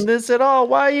access. seen this at all.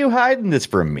 Why are you hiding this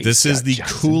from me? This is the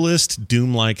Johnson? coolest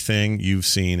Doom-like thing you've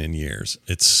seen in years.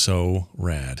 It's so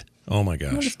rad. Oh my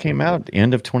gosh! This came out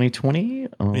end of 2020.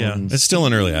 Yeah, it's still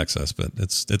in early access, but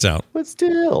it's out. But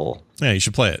still, yeah, you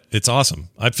should play it. It's awesome.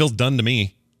 It feels done to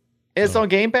me. It's on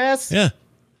Game Pass. Yeah.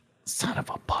 Son of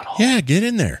a butthole. Yeah, get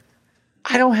in there.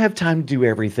 I don't have time to do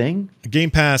everything.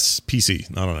 Game Pass PC,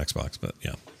 not on Xbox, but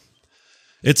yeah.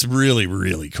 It's really,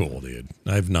 really cool, dude.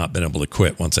 I've not been able to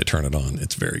quit once I turn it on.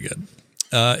 It's very good.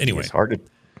 Anyway. It's hard to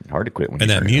quit when and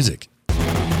you that turn music.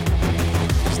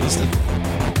 Just listen.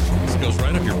 This goes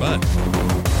right up your butt.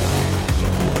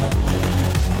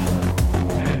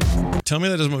 Tell me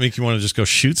that doesn't make you want to just go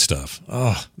shoot stuff.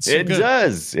 Oh, it's so it good.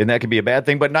 does. And that can be a bad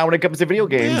thing, but not when it comes to video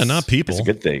games. Yeah, not people. It's a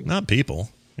good thing. Not people.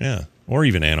 Yeah. Or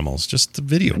even animals. Just the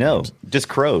video games. Just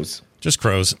crows. Just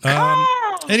crows.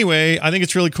 Anyway, I think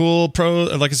it's really cool.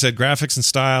 Like I said, graphics and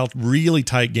style, really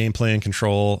tight gameplay and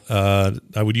control. I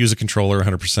would use a controller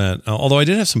 100%. Although I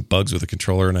did have some bugs with the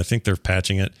controller, and I think they're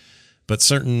patching it. But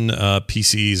certain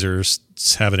PCs are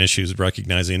having issues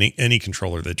recognizing any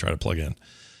controller they try to plug in,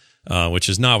 which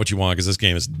is not what you want because this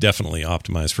game is definitely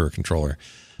optimized for a controller.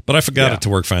 But I forgot it to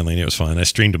work finally, and it was fine. I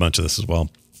streamed a bunch of this as well.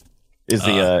 Is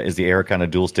the Air kind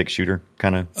of dual stick shooter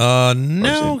kind of?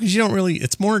 No, because you don't really.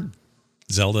 It's more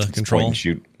Zelda control. Point and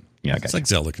shoot. Yeah, it's like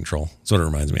Zelda control. That's what it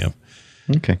reminds me of.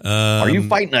 Okay. Are you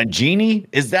fighting a genie?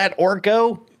 Is that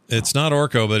Orko? It's not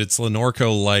Orko, but it's an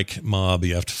Orko-like mob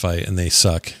you have to fight, and they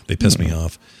suck. They piss me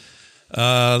off.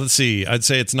 Let's see. I'd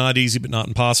say it's not easy, but not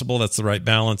impossible. That's the right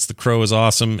balance. The crow is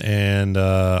awesome, and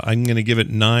I'm going to give it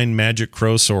 9 magic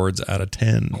crow swords out of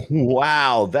 10.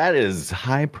 Wow, that is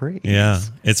high praise. Yeah,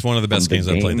 it's one of the best games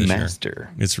I've played this year.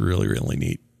 It's really, really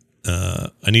neat. I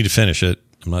need to finish it.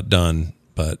 I'm not done,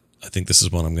 but I think this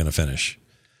is one I'm going to finish.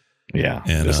 Yeah,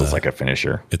 and this is like a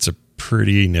finisher. It's a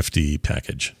pretty nifty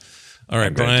package. All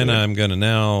right, Brian, I'm going to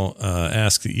now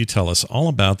ask that you tell us all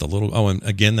about the little... Oh, and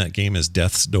again, that game is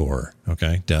Death's Door.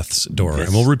 Okay, Death's Door. And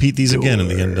we'll repeat these again in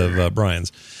the end of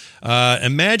Brian's.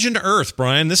 Imagined Earth,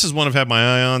 Brian. This is one I've had my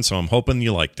eye on, so I'm hoping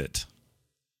you liked it.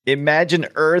 Imagine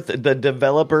Earth. The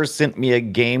developer sent me a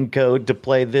game code to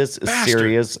play this.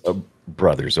 Serious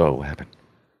brothers. Oh, what happened?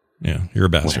 Yeah, you're a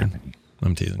bastard.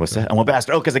 I'm teasing. What's that? I'm a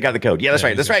bastard. Oh, because I got the code. Yeah, that's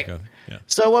right. That's right. Yeah.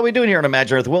 So what are we doing here on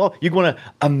Imagine Earth? Well, you're going to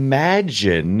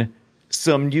imagine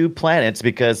some new planets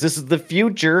because this is the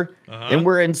future and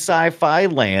we're in sci-fi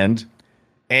land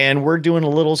and we're doing a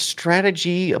little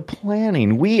strategy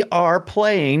planning. We are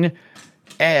playing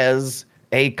as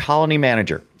a colony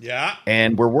manager. Yeah.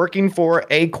 And we're working for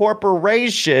a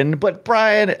corporation. But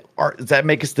Brian, does that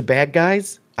make us the bad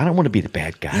guys? I don't want to be the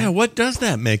bad guy. Yeah, what does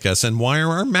that make us? And why are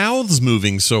our mouths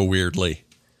moving so weirdly?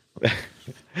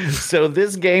 So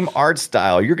this game art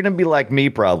style, you're going to be like me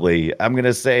probably. I'm going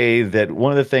to say that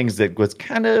one of the things that was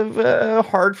kind of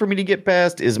hard for me to get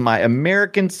past is my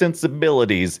American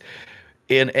sensibilities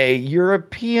in a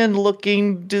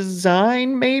European-looking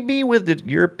design, maybe with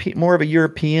the more of a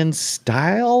European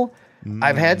style.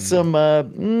 I've had some, but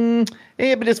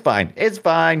it's fine. It's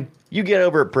fine. You get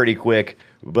over it pretty quick.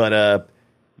 But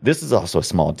this is also a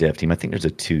small dev team. I think there's a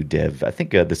 2 dev. I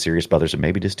think the Serious Brothers are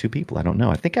maybe just 2 people. I don't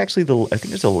know. I think actually I think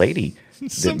there's a lady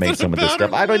that made some of this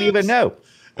stuff. I don't even know.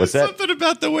 What's that? Something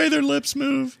about the way their lips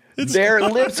move. Their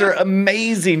lips are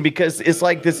amazing because it's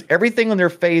like this. Everything on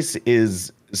their face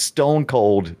is stone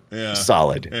cold,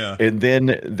 solid. Yeah. And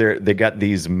then they got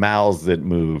these mouths that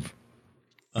move.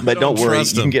 But don't worry,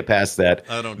 you can get past that.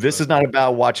 This is not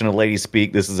about watching a lady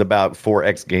speak. This is about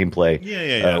 4X gameplay.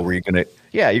 Yeah. Where you're gonna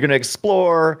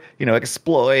explore,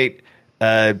 exploit.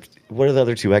 What are the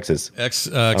other 2 X's?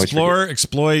 Explore,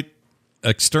 exploit,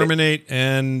 exterminate,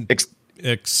 and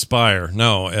expire.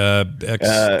 No,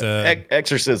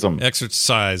 exorcism.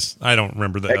 Exercise. I don't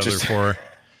remember the other 4.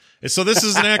 So this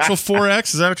is an actual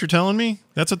 4X. Is that what you're telling me?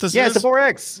 That's what this is? Yeah, it's a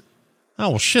 4X. Oh,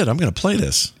 well, shit. I'm going to play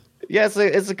this. Yeah,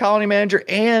 it's a colony manager,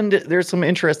 and there's some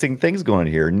interesting things going on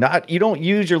here. You don't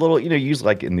use your little, use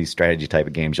like in these strategy type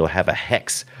of games, you'll have a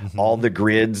hex. Mm-hmm. All the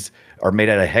grids are made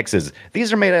out of hexes.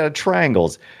 These are made out of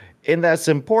triangles. And that's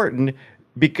important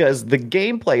because the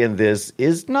gameplay in this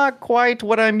is not quite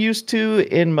what I'm used to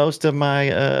in most of my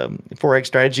 4X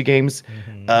strategy games.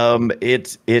 Mm-hmm.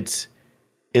 It's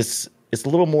a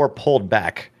little more pulled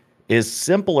back is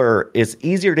simpler. It's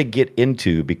easier to get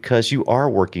into because you are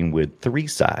working with 3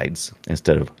 sides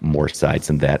instead of more sides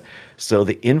than that. So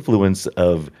the influence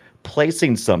of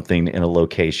placing something in a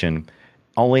location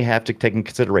only have to take in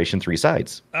consideration 3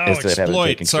 sides. Oh,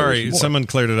 exploit. Sorry, someone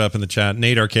cleared it up in the chat.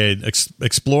 Nate Arcade,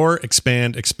 explore,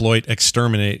 expand, exploit,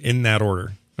 exterminate in that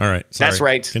order. All right. Sorry. That's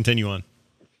right. Continue on.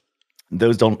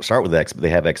 Those don't start with X, but they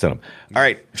have X in them. All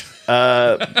right.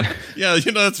 Yeah,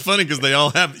 that's funny because they all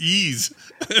have E's.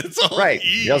 It's all right.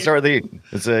 E. They all start with E.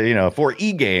 It's a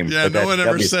 4E game. Yeah, no one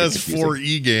ever says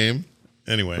 4E game.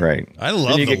 Anyway. Right. I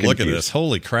love the look of this.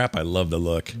 Holy crap, I love the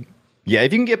look. Yeah,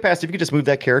 if you can just move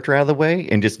that character out of the way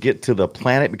and just get to the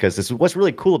planet, because this is what's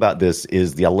really cool about this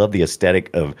is I love the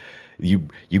aesthetic of you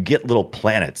get little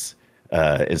planets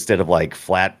instead of like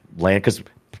flat land, because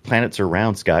planets are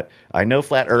round, Scott. I know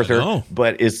flat earther,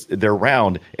 but they're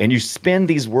round, and you spin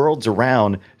these worlds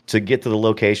around to get to the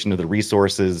location of the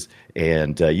resources,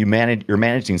 and you're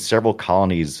managing several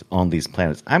colonies on these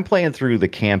planets. I'm playing through the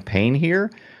campaign here.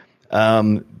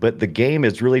 But the game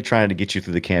is really trying to get you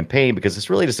through the campaign because it's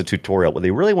really just a tutorial. What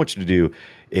they really want you to do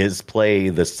is play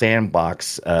the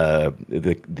sandbox,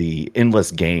 the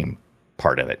endless game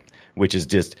part of it, which is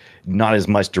just not as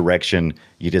much direction.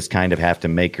 You just kind of have to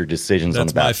make your decisions on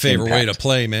about That's my favorite impact. way to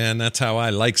play, man. That's how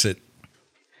I likes it.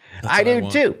 I do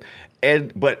too.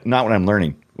 But not when I'm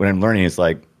learning. When I'm learning, it's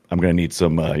like, I'm going to need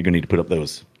some, you're going to need to put up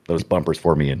those bumpers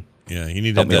for me and yeah, you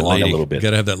need to have that lady. You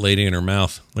got to have that lady in her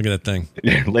mouth. Look at that thing.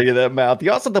 Lady in that mouth.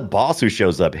 You also have the boss who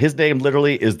shows up. His name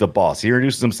literally is the boss. He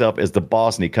introduces himself as the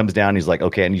boss, and he comes down and he's like,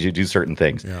 okay, I need you to do certain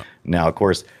things. Yeah. Now, of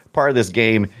course, part of this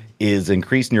game is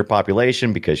increasing your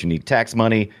population because you need tax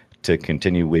money to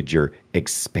continue with your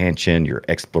expansion, your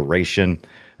exploration.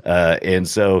 And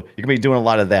so you're going to be doing a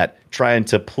lot of that, trying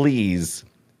to please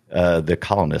the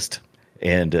colonist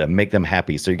and make them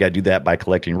happy. So you got to do that by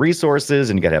collecting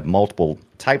resources, and you got to have multiple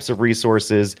types of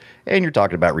resources. And you're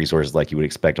talking about resources like you would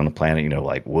expect on a planet,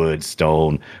 like wood,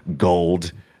 stone,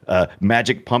 gold,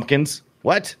 magic pumpkins.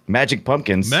 What? Magic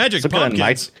pumpkins? Magic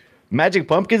pumpkins? Magic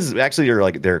pumpkins actually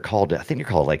they're called, I think they're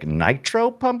called like nitro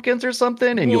pumpkins or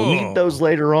something, and you'll need those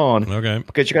later on. Okay.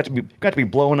 Because you got to be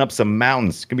blowing up some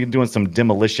mountains. You're going to be doing some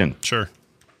demolition. Sure.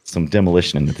 Some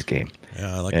demolition in this game.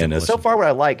 Yeah, I like demolition. And so far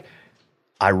what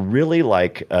I really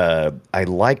like. I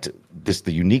liked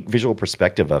the unique visual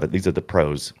perspective of it. These are the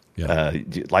pros. Yeah.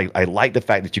 I like the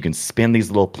fact that you can spin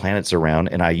these little planets around.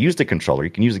 And I used a controller.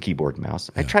 You can use a keyboard and mouse.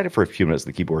 Yeah. I tried it for a few minutes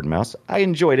with the keyboard and mouse. I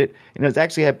enjoyed it, and it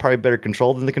actually had probably better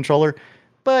control than the controller.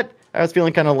 But I was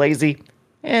feeling kind of lazy,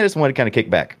 and I just wanted to kind of kick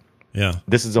back. Yeah.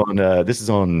 This is on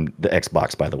the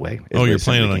Xbox, by the way. Oh, you're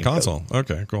playing it on console.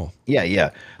 Okay, cool.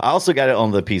 Yeah. I also got it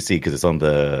on the PC because it's on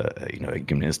the you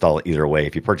can install it either way.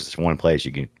 If you purchase one place,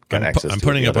 you can get access to it. I'm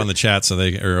putting up on the chat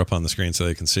up on the screen so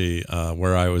they can see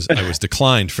where I was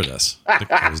declined for this.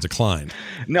 I was declined.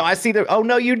 No, I see that. Oh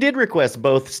no, you did request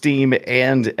both Steam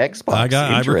and Xbox.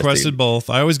 I requested both.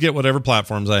 I always get whatever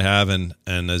platforms I have, and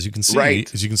as you can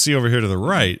see over here to the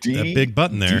right, that big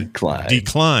button there,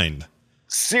 declined.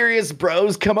 Serious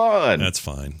bros, come on. That's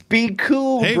fine. Be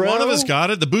cool, hey, bro. One of us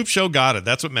got it. The Boop Show got it.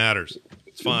 That's what matters.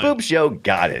 It's fine. The Boop Show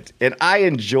got it. And I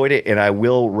enjoyed it, and I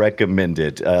will recommend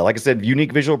it. Like I said,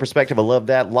 unique visual perspective. I love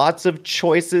that. Lots of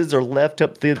choices are left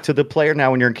up to the player.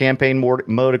 Now, when you're in campaign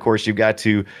mode, of course, you've got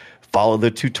to follow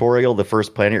the tutorial. The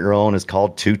first planet you're on is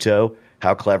called Tuto.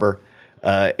 How clever.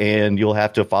 And you'll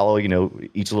have to follow,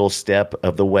 each little step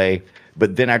of the way.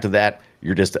 But then after that,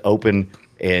 you're just open,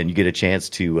 and you get a chance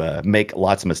to make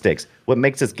lots of mistakes. What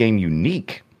makes this game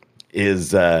unique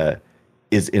is in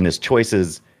its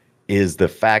choices is the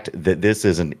fact that this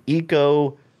is an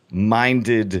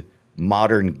eco-minded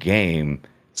modern game.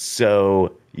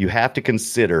 So you have to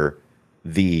consider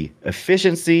the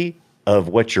efficiency of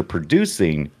what you're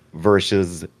producing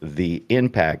versus the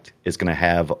impact it's going to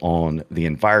have on the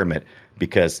environment,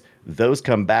 because those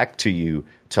come back to you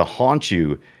to haunt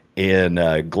you in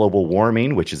global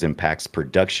warming, which impacts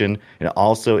production, and it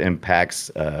also impacts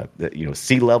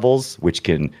sea levels, which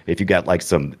can, if you got like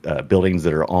some buildings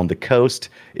that are on the coast,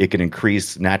 it can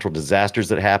increase natural disasters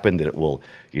that happen, that it will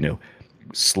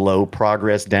slow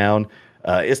progress down.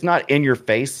 It's not in your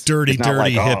face. Dirty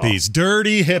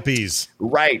hippies.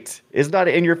 Right. It's not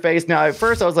in your face. Now, at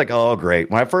first I was like, oh,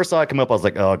 great. When I first saw it come up, I was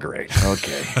like, oh, great.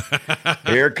 Okay.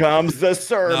 Here comes the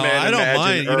sermon. No, I don't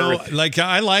mind.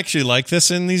 I actually like this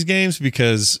in these games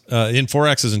because in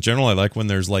 4Xs in general, I like when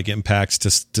there's like impacts to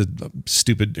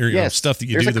stupid stuff that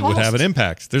you do that would have an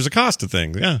impact. There's a cost to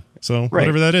things. Yeah. So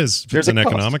whatever that is. If it's an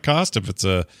economic cost, if it's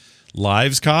a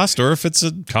lives cost or if it's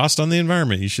a cost on the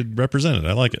environment. You should represent it.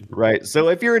 I like it. Right. So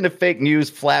if you're into fake news,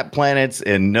 flat planets,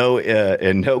 and no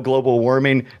global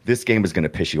warming, this game is going to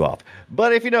piss you off.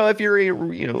 But if you're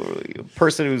a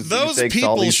person who's those thinks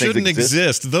all people these things shouldn't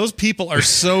exist. Those people are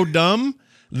so dumb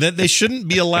that they shouldn't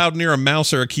be allowed near a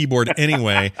mouse or a keyboard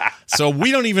anyway. So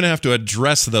we don't even have to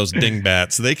address those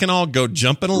dingbats. They can all go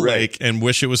jump in a lake and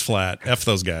wish it was flat. F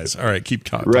those guys. All right, keep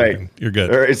talking. Right. You're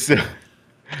good. All right, so,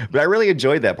 but I really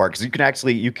enjoyed that part because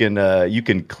you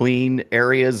can clean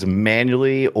areas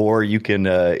manually, or you can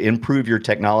improve your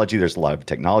technology. There's a lot of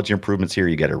technology improvements here.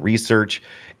 You got to research,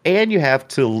 and you have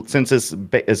to, since this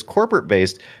is corporate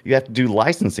based, you have to do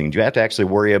licensing. You have to actually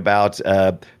worry about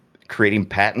creating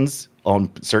patents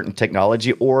on certain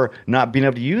technology or not being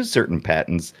able to use certain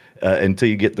patents until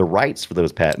you get the rights for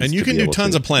those patents. And you can do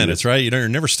tons of planets, right? You're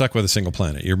never stuck with a single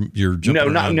planet. You're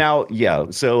jumping around. Now, yeah.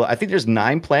 So I think there's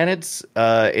 9 planets,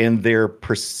 and they're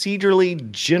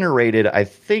procedurally generated. I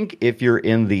think if you're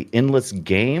in the endless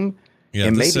game,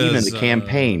 and maybe even in the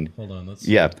campaign. Hold on.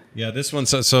 Yeah. This one.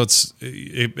 So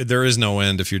there is no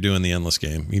end if you're doing the endless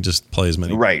game. You just play as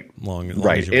many. Long as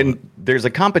you and want. There's a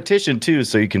competition too,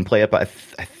 so you can play up. I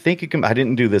think you can. I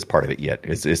didn't do this part of it yet.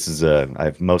 This is.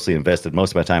 I've mostly invested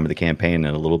most of my time in the campaign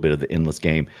and a little bit of the endless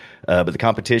game. But the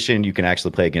competition, you can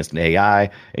actually play against an AI,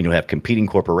 and you'll have competing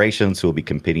corporations who will be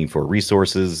competing for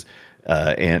resources,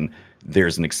 and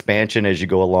there's an expansion as you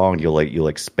go along. You'll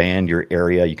expand your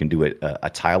area. You can do it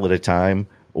a tile at a time,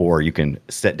 or you can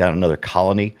set down another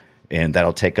colony, and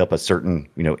that'll take up a certain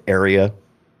area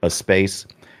of space.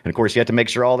 And of course, you have to make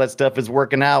sure all that stuff is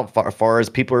working out as far as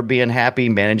people are being happy,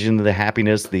 managing the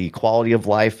happiness, the quality of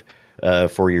life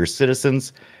for your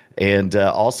citizens. And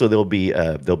also there'll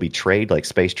be trade, like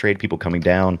space trade, people coming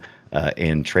down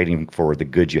and trading for the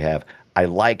goods you have. I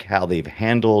like how they've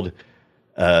handled.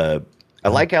 I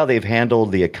like how they've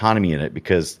handled the economy in it,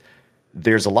 because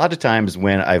there's a lot of times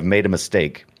when I've made a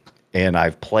mistake and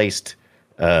I've placed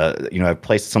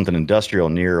something industrial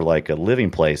near like a living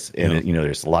place, and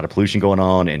there's a lot of pollution going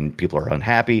on and people are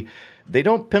unhappy. They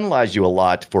don't penalize you a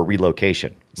lot for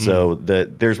relocation. So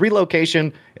there's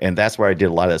relocation, and that's where I did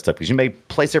a lot of that stuff, because you may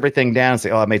place everything down and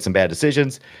say, I made some bad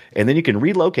decisions, and then you can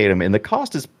relocate them, and the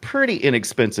cost is pretty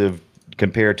inexpensive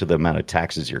compared to the amount of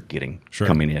taxes you're getting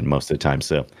coming in most of the time.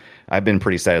 So I've been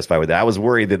pretty satisfied with that. I was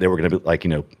worried that they were going to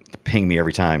be ping me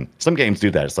every time. Some games do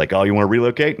that. It's like, oh, you want to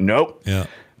relocate? Nope. Yeah.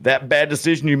 That bad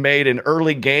decision you made in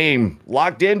early game,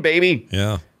 locked in, baby.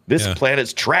 Yeah. This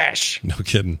planet's trash. No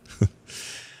kidding.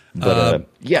 But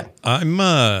yeah. I'm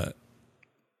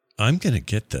going to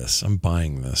get this. I'm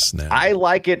buying this now. I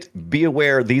like it. Be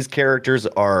aware, these characters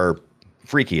are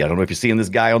freaky. I don't know if you're seeing this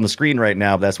guy on the screen right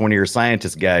now. That's one of your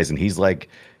scientist guys, and he's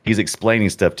explaining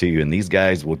stuff to you, and these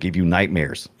guys will give you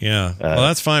nightmares. Yeah, well,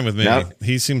 that's fine with me.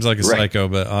 He seems like a psycho,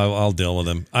 but I'll deal with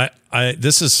him.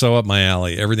 This is so up my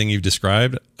alley. Everything you've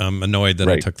described, I'm annoyed that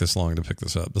I took this long to pick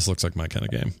this up. This looks like my kind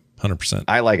of game, 100%.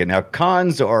 I like it. Now,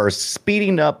 cons are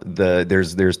speeding up.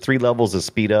 There's 3 levels of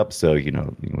speed up. So you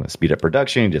want to speed up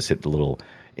production, you just hit the little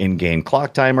in-game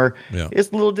clock timer. Yeah. It's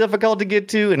a little difficult to get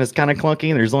to, and it's kind of clunky.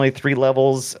 And there's only 3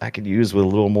 levels I could use with a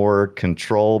little more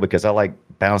control, because I like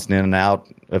bouncing in and out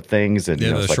of things. And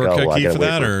the it's shortcut like, key for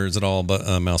that, or is it all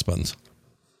mouse buttons? Is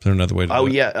there another way to do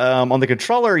it? On the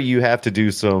controller you have to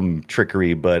do some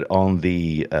trickery, but on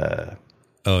the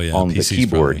on the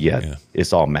keyboard,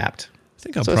 it's all mapped. I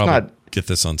think I'll probably get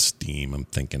this on Steam. I'm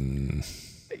thinking.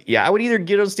 Yeah, I would either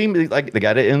get it on Steam, like they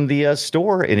got it in the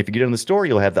store, and if you get it in the store,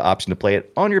 you'll have the option to play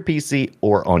it on your PC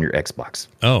or on your Xbox.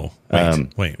 Oh,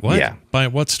 wait, what? Yeah. By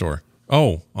what store?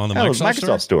 Oh, on the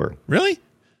Microsoft store. Really?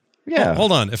 Yeah. Oh,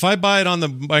 hold on. If I buy it on the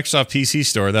Microsoft PC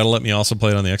store, that'll let me also play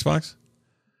it on the Xbox?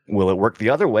 Will it work the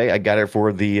other way? I got it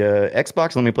for the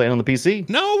Xbox. Let me play it on the PC.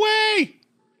 No way!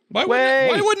 Why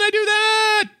wouldn't I do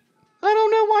that? I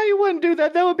don't know why you wouldn't do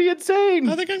that. That would be insane.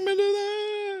 I think I'm going to do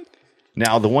that.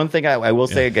 Now, the one thing I will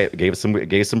say, gave some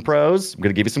pros. I'm going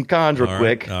to give you some cons real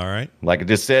quick. All right. Like I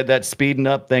just said, that speeding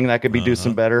up thing, that could be do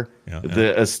some better.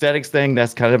 The aesthetics thing,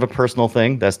 that's kind of a personal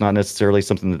thing. That's not necessarily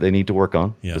something that they need to work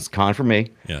on. Yeah. It's a con for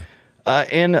me. Yeah.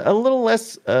 And a little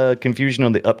less confusion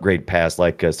on the upgrade path,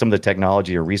 like some of the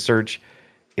technology or research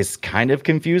is kind of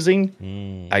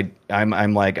confusing.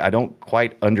 I'm like, I don't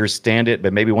quite understand it,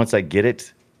 but maybe once I get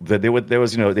it, there was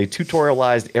they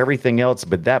tutorialized everything else,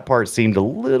 but that part seemed a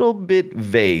little bit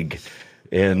vague,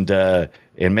 and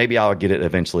maybe I'll get it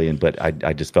eventually. But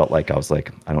I just felt like I was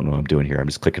like, I don't know what I'm doing here. I'm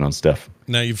just clicking on stuff.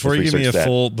 Now, before you give me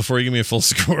a full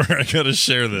score, I got to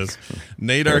share this.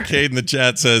 Nate Arcade in the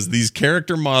chat says these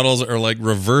character models are like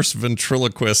reverse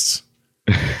ventriloquists.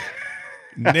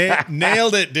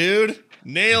 Nailed it, dude.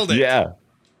 Nailed it. Yeah.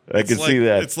 I can see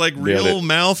that. It's like real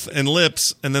mouth and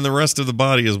lips, and then the rest of the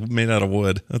body is made out of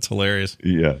wood. That's hilarious.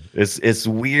 Yeah, it's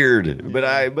weird,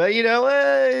 but you know,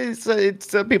 it's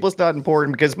some people it's not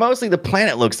important because mostly the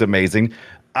planet looks amazing.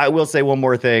 I will say one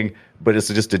more thing, but it's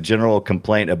just a general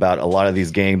complaint about a lot of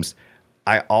these games.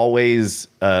 I always,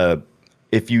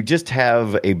 if you just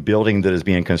have a building that is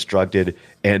being constructed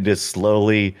and just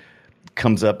slowly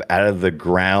comes up out of the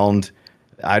ground,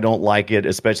 I don't like it,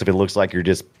 especially if it looks like you're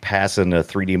just passing a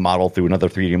 3D model through another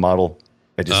 3D model.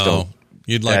 I just don't.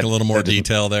 You'd like a little more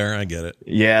detail there. I get it.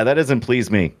 Yeah, that doesn't please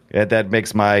me. That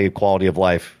makes my quality of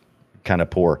life kind of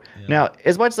poor. Yeah. Now,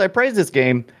 as much as I praise this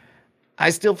game, I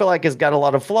still feel like it's got a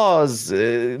lot of flaws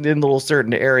in little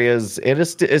certain areas. And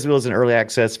it was in early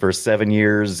access for 7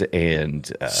 years, and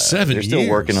 7 they're years? still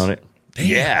working on it. Damn.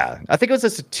 Yeah, I think it was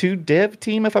just a 2-dev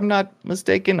team, if I'm not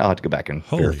mistaken. I'll have to go back and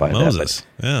verify Moses.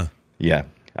 that. Yeah,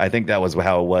 I think that was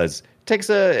how it was.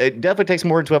 It definitely takes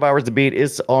more than 12 hours to beat.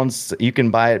 You can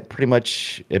buy it pretty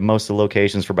much at most of the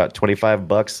locations for about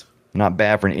 $25. Not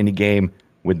bad for an indie game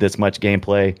with this much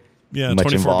gameplay. Yeah,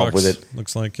 much involved with it.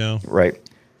 Looks like, yeah. Right.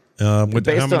 How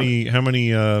many?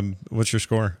 What's your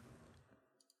score?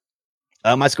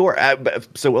 My score.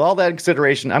 So with all that in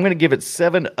consideration, I'm going to give it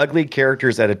 7 ugly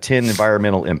characters out of 10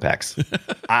 environmental impacts.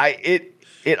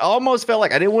 It almost felt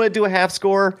like I didn't want to do a half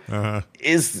score.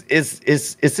 It's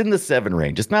in the 7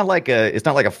 range. It's not like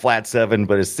a flat 7,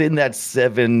 but it's in that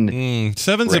 7.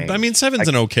 Seven's. Seven's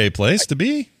an okay place to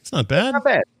be. It's not bad. Not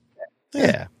bad.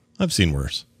 Yeah. I've seen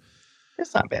worse.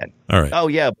 It's not bad. All right. Oh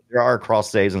yeah, but there are cross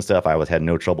saves and stuff. I had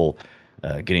no trouble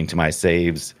getting to my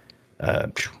saves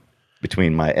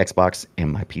between my Xbox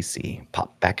and my PC.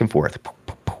 Pop back and forth.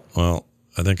 Well,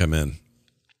 I think I'm in.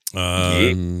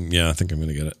 Yeah, I think I'm going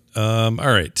to get it. All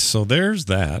right, so there's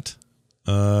that.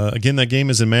 Again, that game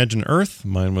is Imagine Earth.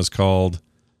 Mine was called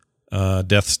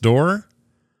Death's Door,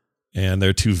 and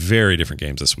they're 2 very different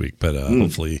games this week. But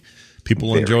hopefully, people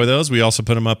will enjoy those. We also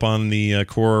put them up on the the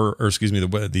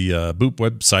Boop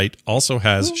website. Also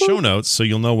has show notes, so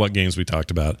you'll know what games we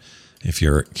talked about if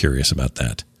you're curious about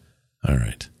that. All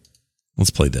right, let's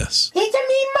play this. It's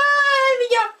me,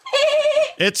 Mario.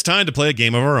 It's time to play a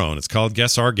game of our own. It's called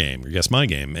Guess Our Game, or Guess My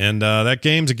Game. And that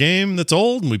game's a game that's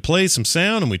old, and we play some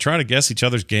sound, and we try to guess each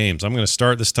other's games. I'm going to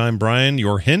start this time, Brian.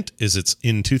 Your hint is it's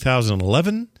in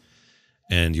 2011,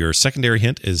 and your secondary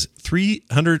hint is the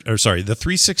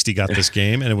 360 got this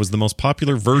game, and it was the most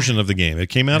popular version of the game. It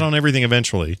came out on everything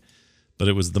eventually, but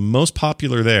it was the most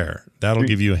popular there. That'll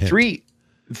give you a hint.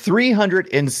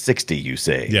 360, you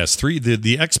say? Yes, the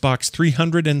Xbox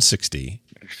 360.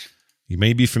 You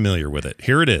may be familiar with it.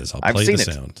 Here it is. I'll play the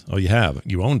sound. Oh, you have?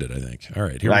 You owned it, I think. All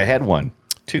right. I had one,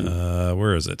 too.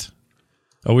 Where is it?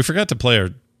 Oh, we forgot to play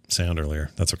our sound earlier.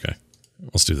 That's okay.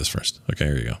 Let's do this first. Okay,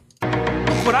 here you go.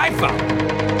 Look what I found.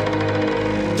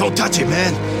 Don't touch it,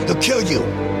 man. He'll kill you.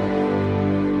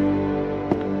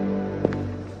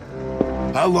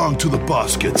 How long till the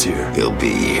boss gets here? He'll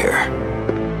be here.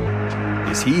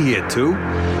 Is he here, too?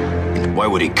 And why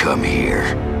would he come here?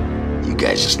 You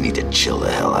guys just need to chill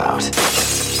the hell out.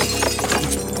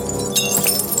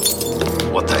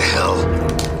 What the hell?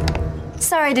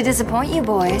 Sorry to disappoint you,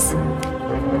 boys.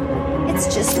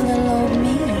 It's just a little old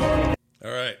me.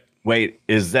 All right. Wait,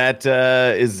 is that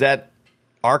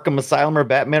Arkham Asylum or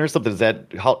Batman or something? Is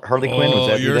that Harley Quinn? Was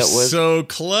that you're who that was? So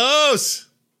close.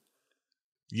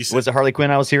 Was it Harley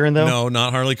Quinn I was hearing, though? No,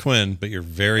 not Harley Quinn, but you're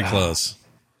very close.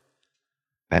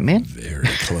 Batman? Very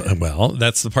close. Well,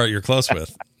 that's the part you're close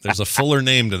with. There's a fuller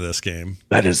name to this game.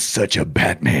 That is such a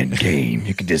Batman game.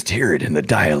 You can just hear it in the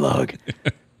dialogue.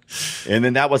 And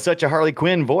then that was such a Harley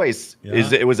Quinn voice.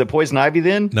 Yeah. Was it Poison Ivy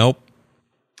then? Nope.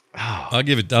 Oh. I'll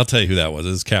tell you who that was. It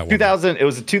was Catwoman. 2000. It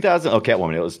was 2000. Oh,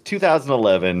 Catwoman. It was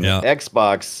 2011. Yeah.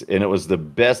 Xbox, and it was the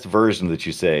best version that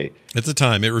you say. At the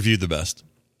time, it reviewed the best.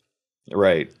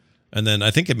 Right. And then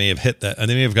I think it may have hit that. And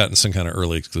they may have gotten some kind of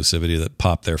early exclusivity that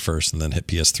popped there first, and then hit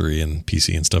PS3 and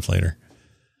PC and stuff later.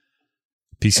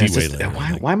 PC way later.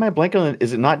 Why am I blanking on it?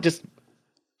 Is it not just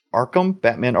Arkham?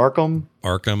 Batman Arkham?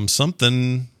 Arkham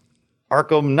something.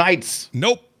 Arkham Knights.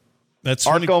 Nope. That's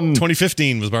Arkham.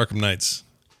 2015 was Arkham Knights.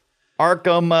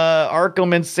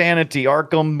 Arkham Insanity.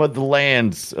 Arkham of the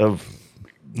Lands of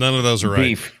None of those are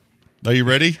beef. Right. Are you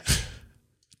ready?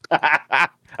 I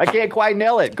can't quite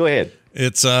nail it. Go ahead.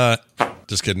 It's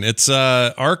just kidding. It's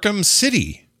Arkham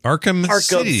City. Arkham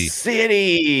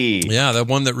City. Yeah, that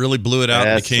one that really blew it out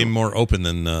and became more open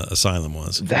than Asylum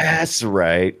was. That's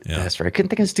right. Yeah. That's right. I couldn't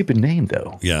think of a stupid name,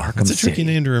 though. Yeah, Arkham it's a tricky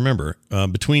name to remember.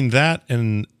 Between that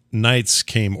and Knights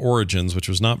came Origins, which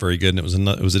was not very good, and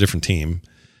it was a different team.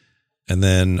 And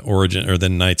then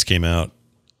Knights came out,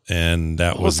 and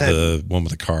that was the one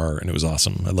with the car, and it was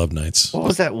awesome. I love Nights. What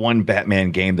was that one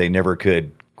Batman game they never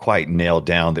could quite nail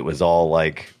down that was all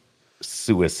like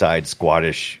Suicide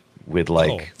Squadish with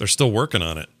like... they're still working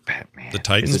on it. Batman. The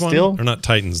Titans one? Still? Or not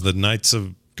Titans, the Knights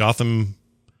of Gotham...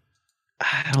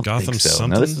 I don't Gotham think so.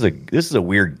 something? No, this is a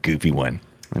weird, goofy one.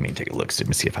 Let me take a look. Let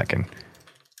me see if I can...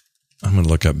 I'm going to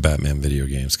look up Batman video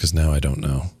games because now I don't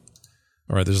know.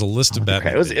 All right, there's a list of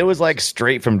Batman. It was like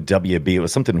straight from WB. It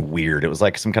was something weird. It was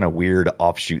like some kind of weird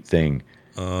offshoot thing.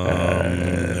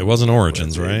 It wasn't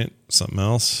Origins, right? Something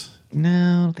else? No,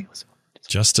 I don't think it was.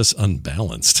 Justice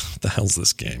Unbalanced. What the hell's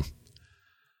this game?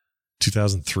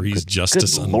 2003's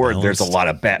Justice Good Unbalanced. Lord, there's a lot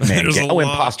of Batman games. lot.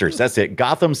 Imposters. That's it.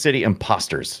 Gotham City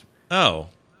Imposters. Oh.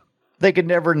 They could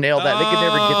never nail that. They could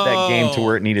never get that game to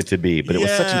where it needed to be. But it was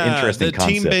such an interesting the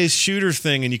concept. team-based shooter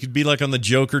thing, and you could be like on the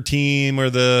Joker team or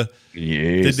they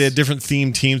did different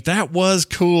theme teams. That was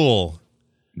cool.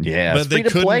 Yeah, but it's they free to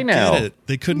couldn't play now. get it.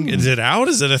 They couldn't. Is it out?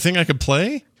 Is it a thing I could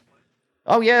play?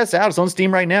 Oh yeah, it's out. It's on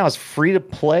Steam right now. It's free to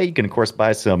play. You can of course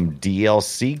buy some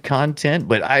DLC content,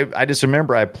 but I just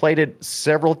remember I played it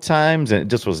several times and it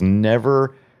just was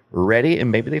never ready.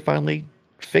 And maybe they finally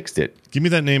fixed it. Give me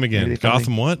that name again.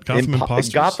 Gotham what? Gotham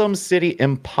Imposters? Gotham City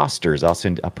Imposters. I'll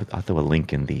throw a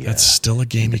link in the... That's still a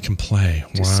game you can play.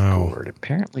 Discord. Wow.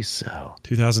 Apparently so.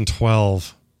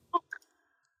 2012.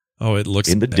 Oh, it looks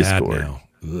in the bad Discord now.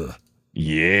 Ugh.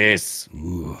 Yes.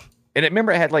 Ugh. And I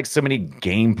remember I had like so many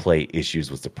gameplay issues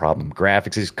was the problem.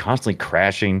 Graphics is constantly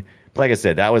crashing. But like I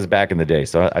said, that was back in the day.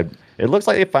 So it looks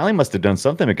like they finally must have done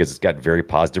something because it's got very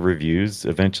positive reviews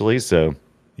eventually. So...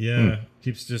 Yeah,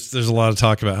 there's a lot of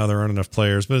talk about how there aren't enough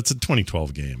players, but it's a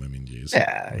 2012 game. I mean, geez.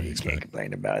 Yeah, you can't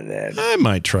complain about that. I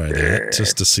might try that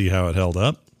just to see how it held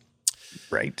up.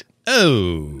 Right.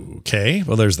 Okay,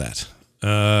 well, there's that.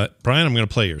 Brian, I'm going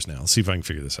to play yours now. Let's see if I can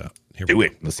figure this out. Here we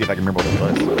go. Let's see if I can remember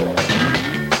what it was.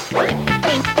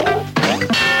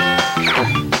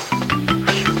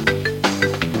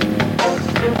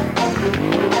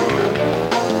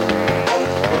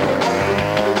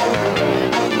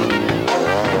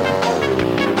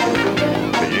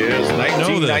 Yes,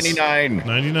 1999.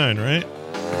 99, right?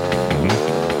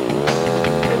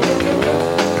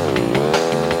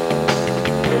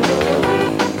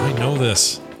 I know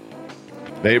this.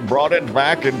 They brought it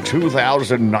back in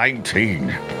 2019.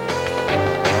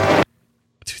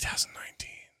 2019.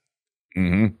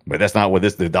 Mm-hmm. But that's not what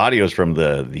this. The audio's from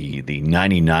the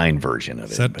 99 version of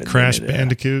it. Is that Crash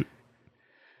Bandicoot?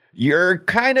 You're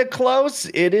kind of close.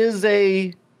 It is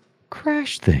a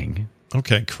Crash thing.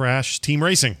 Okay, Crash Team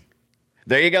Racing.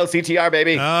 There you go, CTR,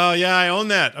 baby. Oh, yeah, I own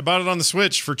that. I bought it on the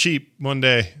Switch for cheap one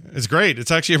day. It's great.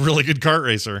 It's actually a really good kart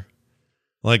racer.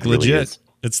 Like, legit. Really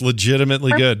it's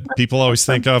legitimately good. People always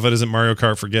think, oh, if it isn't Mario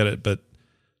Kart, forget it. But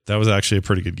that was actually a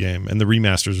pretty good game. And the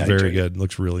remaster is very good. It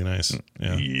looks really nice.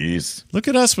 Yeah. Yes. Look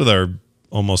at us with our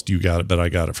almost you got it, but I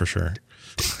got it for sure.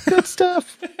 Good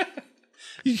stuff.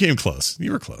 You came close.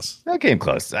 You were close. I came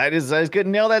close. I just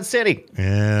couldn't nail that city.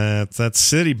 Yeah, it's that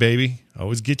city, baby.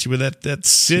 Always get you with that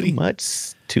city.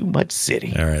 Too much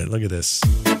city. All right, look at this.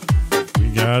 We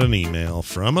got an email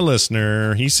from a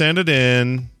listener. He sent it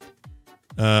in.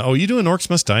 You doing Orcs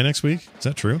Must Die next week? Is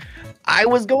that true? I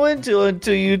was going to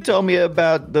until you told me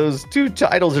about those 2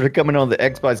 titles that are coming on the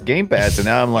Xbox Game Pass, and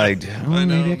now I'm like,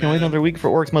 maybe I can wait another week for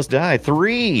Orcs Must Die.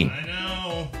 3. I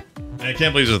know. I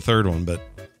can't believe there's a third one, but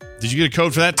did you get a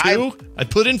code for that too? I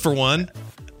put in for one.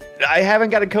 I haven't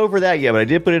got a code for that yet, but I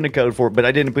did put in a code for it, but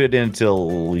I didn't put it in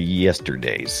until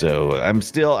yesterday. So I'm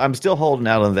still holding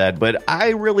out on that, but I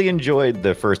really enjoyed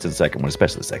the first and second one,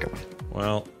 especially the second one.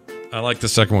 Well, I like the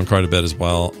second one quite a bit as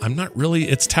well. I'm not really...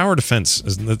 It's tower defense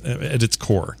at its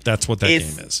core. That's what that game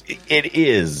is. It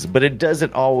is, but it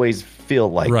doesn't always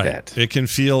feel like that. It can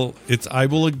feel... I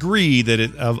will agree that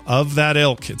of that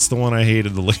ilk, it's the one I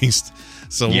hated the least.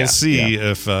 So we'll see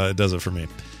if it does it for me.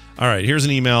 All right, here's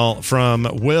an email from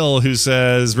Will who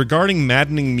says, regarding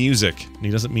maddening music, and he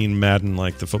doesn't mean Madden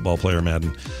like the football player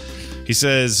Madden. He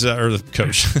says, or the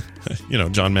coach,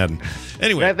 John Madden.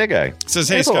 Anyway, that guy says,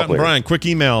 hey, Scott and Brian, quick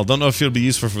email. Don't know if it'll be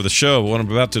useful for the show, but what I'm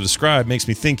about to describe makes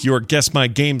me think your Guess My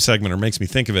Game segment, or makes me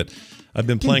think of it. I've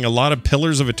been playing a lot of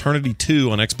Pillars of Eternity 2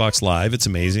 on Xbox Live. It's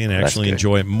amazing, and I actually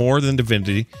enjoy it more than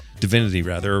Divinity,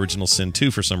 Original Sin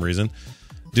 2 for some reason.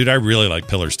 Dude, I really like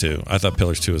Pillars 2. I thought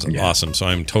Pillars 2 was awesome, so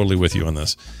I'm totally with you on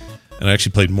this. And I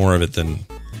actually played more of it than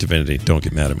Divinity. Don't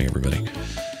get mad at me, everybody.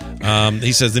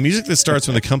 He says, the music that starts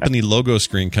when the company logo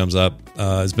screen comes up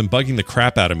has been bugging the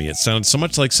crap out of me. It sounds so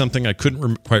much like something I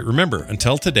couldn't quite remember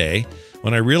until today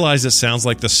when I realized it sounds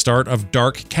like the start of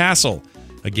Dark Castle,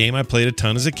 a game I played a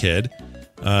ton as a kid.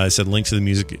 I said link to the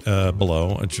music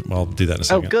below. I'll do that in a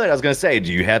second. Oh, good. I was going to say,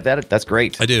 do you have that? That's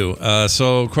great. I do.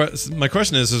 So my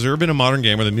question is, has there ever been a modern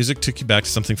game where the music took you back to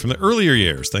something from the earlier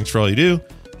years? Thanks for all you do.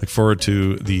 Look forward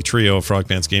to the trio of Frog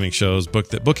Pants gaming shows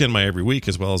that bookend my every week,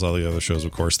 as well as all the other shows,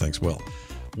 of course. Thanks, Will.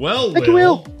 Well, thank you,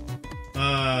 Will.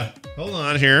 Hold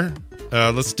on here.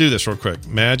 Let's do this real quick.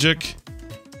 Magic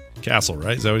Castle,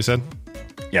 right? Is that what he said?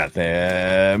 Yeah,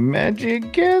 the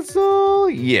Magic Castle.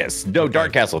 Yes. No,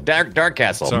 Dark Castle. Dark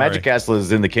Castle. Sorry. Magic Castle is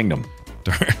in the kingdom.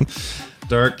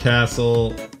 Dark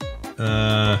Castle.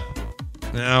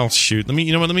 Now, shoot. Let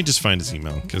me just find his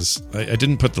email, because I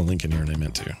didn't put the link in here and I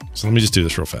meant to. So let me just do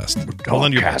this real fast. Hold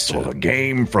on to your Castle, a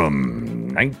game from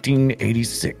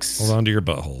 1986. Hold on to your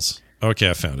buttholes. Okay,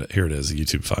 I found it. Here it is, a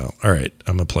YouTube file. All right,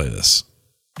 I'm going to play this.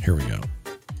 Here we go.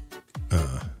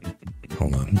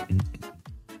 Hold on.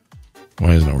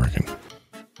 Why isn't it working?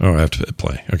 Oh, I have to hit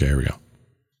play. Okay, here we go.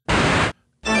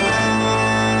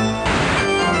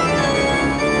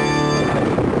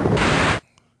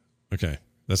 Okay,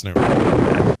 that's never.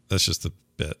 That's just a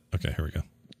bit. Okay, here we go.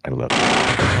 I love it.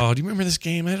 Oh, do you remember this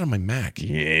game? I had it on my Mac.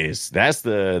 Yes, that's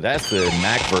the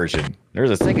Mac version. There's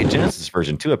a Sega Genesis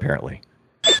version too, apparently.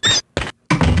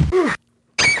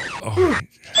 Oh,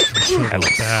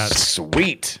 that's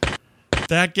sweet.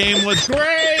 That game was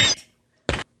great.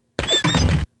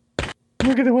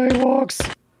 Look at the way he walks.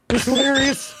 It's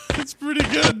hilarious. It's pretty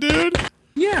good, dude.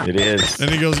 Yeah, it is. And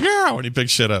he goes, yeah, when he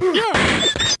picks shit up. Yeah.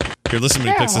 Here, listen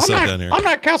when he picks this up down here. I'm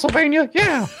not Castlevania.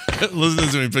 Yeah. Listen to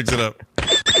this when he picks it up.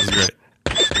 This is great.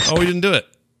 Oh, he didn't do it.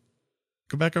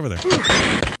 Go back over there.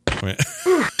 Wait.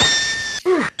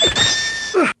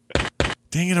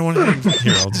 Dang it, I want to...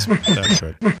 Here, I'll just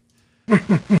backtrack.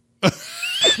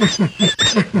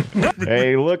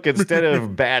 Hey, look, instead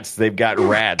of bats, they've got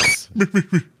rats.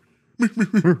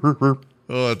 Oh,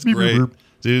 that's great.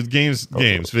 Dude,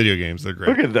 video games, they're great.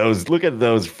 Look at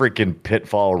those freaking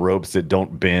pitfall ropes that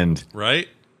don't bend. Right?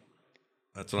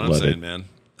 That's what I'm saying, man.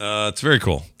 It's very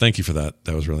cool. Thank you for that.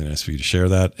 That was really nice for you to share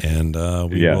that, and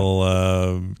we will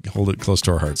hold it close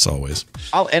to our hearts always.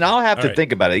 I'll have to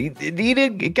think about it. He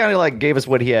kind of like gave us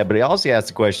what he had, but he also asked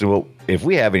the question, well, if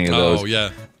we have any of those. Oh, yeah.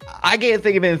 I can't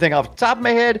think of anything off the top of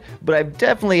my head, but I've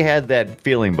definitely had that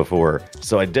feeling before,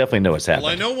 so I definitely know it's happened.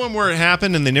 Well, I know one where it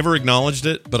happened and they never acknowledged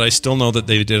it, but I still know that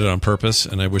they did it on purpose,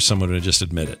 and I wish someone would just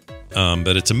admit it.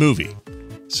 But it's a movie.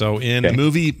 So in the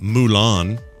movie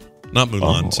Moana.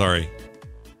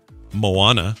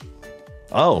 Moana.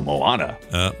 Oh, Moana.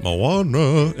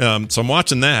 Moana. So I'm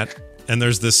watching that, and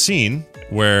there's this scene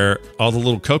where all the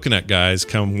little coconut guys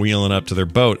come wheeling up to their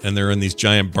boat, and they're in these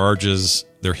giant barges.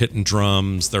 They're hitting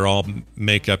drums. They're all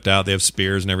make-upped out. They have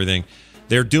spears and everything.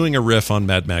 They're doing a riff on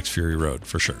Mad Max Fury Road,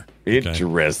 for sure. Okay?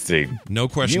 Interesting. No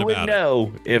question about it. You would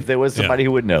know if there was somebody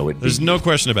who would know it. There's no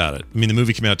question about it. I mean, the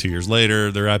movie came out 2 years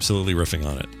later. They're absolutely riffing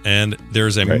on it. And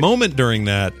there's a moment during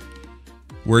that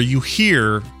where you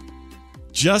hear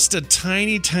just a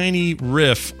tiny, tiny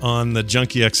riff on the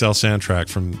Junkie XL soundtrack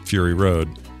from Fury Road.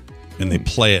 And they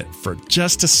play it for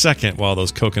just a second while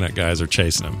those coconut guys are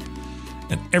chasing them.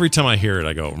 And every time I hear it,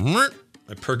 I go, Mrrt!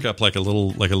 I perk up like a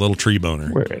little tree boner.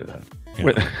 Where is that?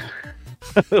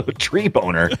 A little tree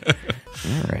boner.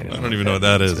 All right, I don't even know what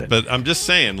that is, but I'm just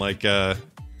saying, like,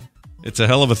 it's a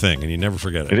hell of a thing, and you never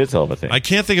forget it. It is a hell of a thing. I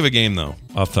can't think of a game though,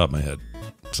 off the top of my head.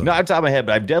 So. No, off the top of my head,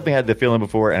 but I've definitely had the feeling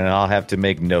before, and I'll have to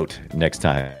make note next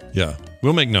time. Yeah,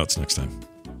 we'll make notes next time.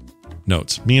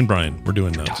 Notes. Me and Brian, we're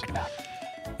doing notes.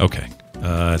 Okay.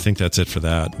 I think that's it for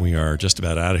that. We are just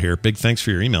about out of here. Big thanks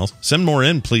for your emails. Send more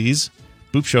in, please.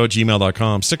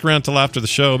 boopshow@gmail.com. Stick around till after the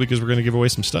show because we're going to give away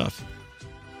some stuff.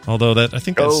 Although I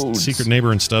think that Secret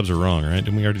Neighbor and Stubbs are wrong, right?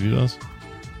 Didn't we already do those?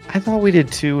 I thought we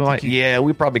did too. Yeah,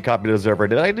 we probably copied those over.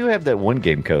 I do have that one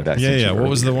game code. Yeah. What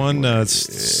was the one?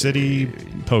 City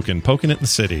poking it in the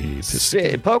city.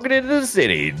 Poking it in the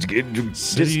city.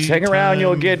 Just hang around,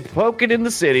 you'll get poking in the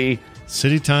city.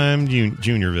 City Time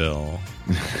Juniorville.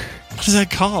 What is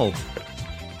that called?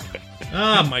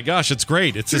 Oh my gosh, it's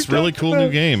great. It's this really cool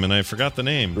new game, and I forgot the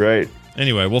name. Right.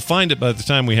 Anyway, we'll find it by the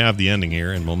time we have the ending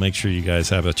here, and we'll make sure you guys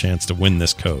have a chance to win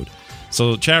this code.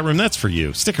 So, chat room, that's for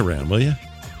you. Stick around, will you?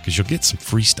 Because you'll get some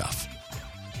free stuff.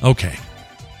 Okay.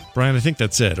 Brian, I think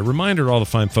that's it. A reminder to all the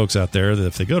fine folks out there that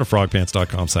if they go to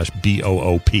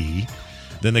frogpants.com/BOOP,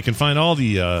 then they can find all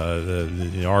the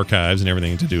archives and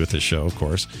everything to do with this show, of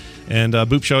course. And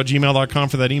boopshow@gmail.com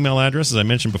for that email address, as I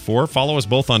mentioned before. Follow us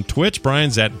both on Twitch.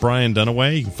 Brian's at Brian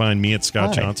Dunaway. You can find me at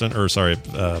Scott Johnson,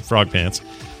 Frogpants.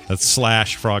 That's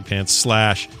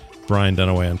 /Frogpants /Brian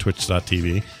Dunaway on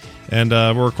twitch.tv. And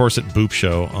we're, of course, at Boop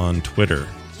Show on Twitter.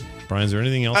 Brian, is there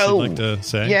anything else you'd like to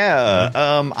say?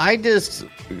 Yeah. I just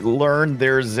learned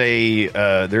there's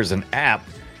an app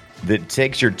that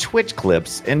takes your Twitch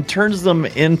clips and turns them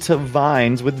into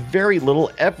Vines with very little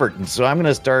effort. And so I'm going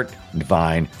to start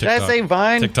Vine. TikTok. Did I say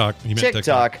Vine? TikTok. You meant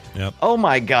TikTok. Yep. Oh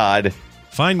my God.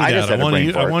 Find me that.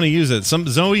 I want to use it.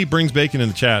 Zoe Brings Bacon in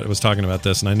the chat was talking about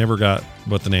this, and I never got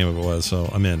what the name of it was. So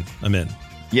I'm in.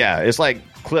 Yeah, it's like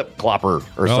Clip Clopper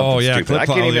or something. Oh yeah, stupid. Clip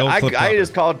Clopper. I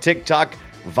just call it TikTok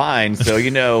Vine,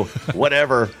 so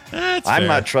whatever. I'm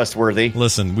not trustworthy.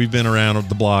 Listen, we've been around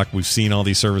the block. We've seen all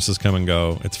these services come and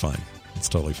go. It's fine. It's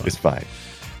totally fine. It's fine.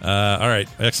 All right,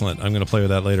 excellent. I'm going to play with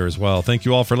that later as well. Thank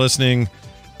you all for listening.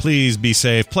 Please be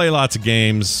safe. Play lots of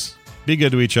games. Be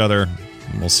good to each other.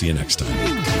 And we'll see you next time.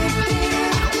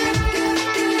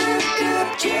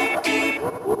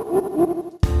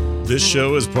 This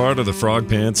show is part of the Frog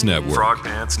Pants Network. Frog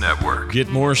Pants Network. Get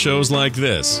more shows like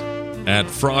this at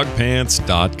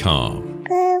frogpants.com.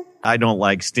 I don't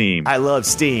like Steam. I love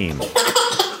Steam.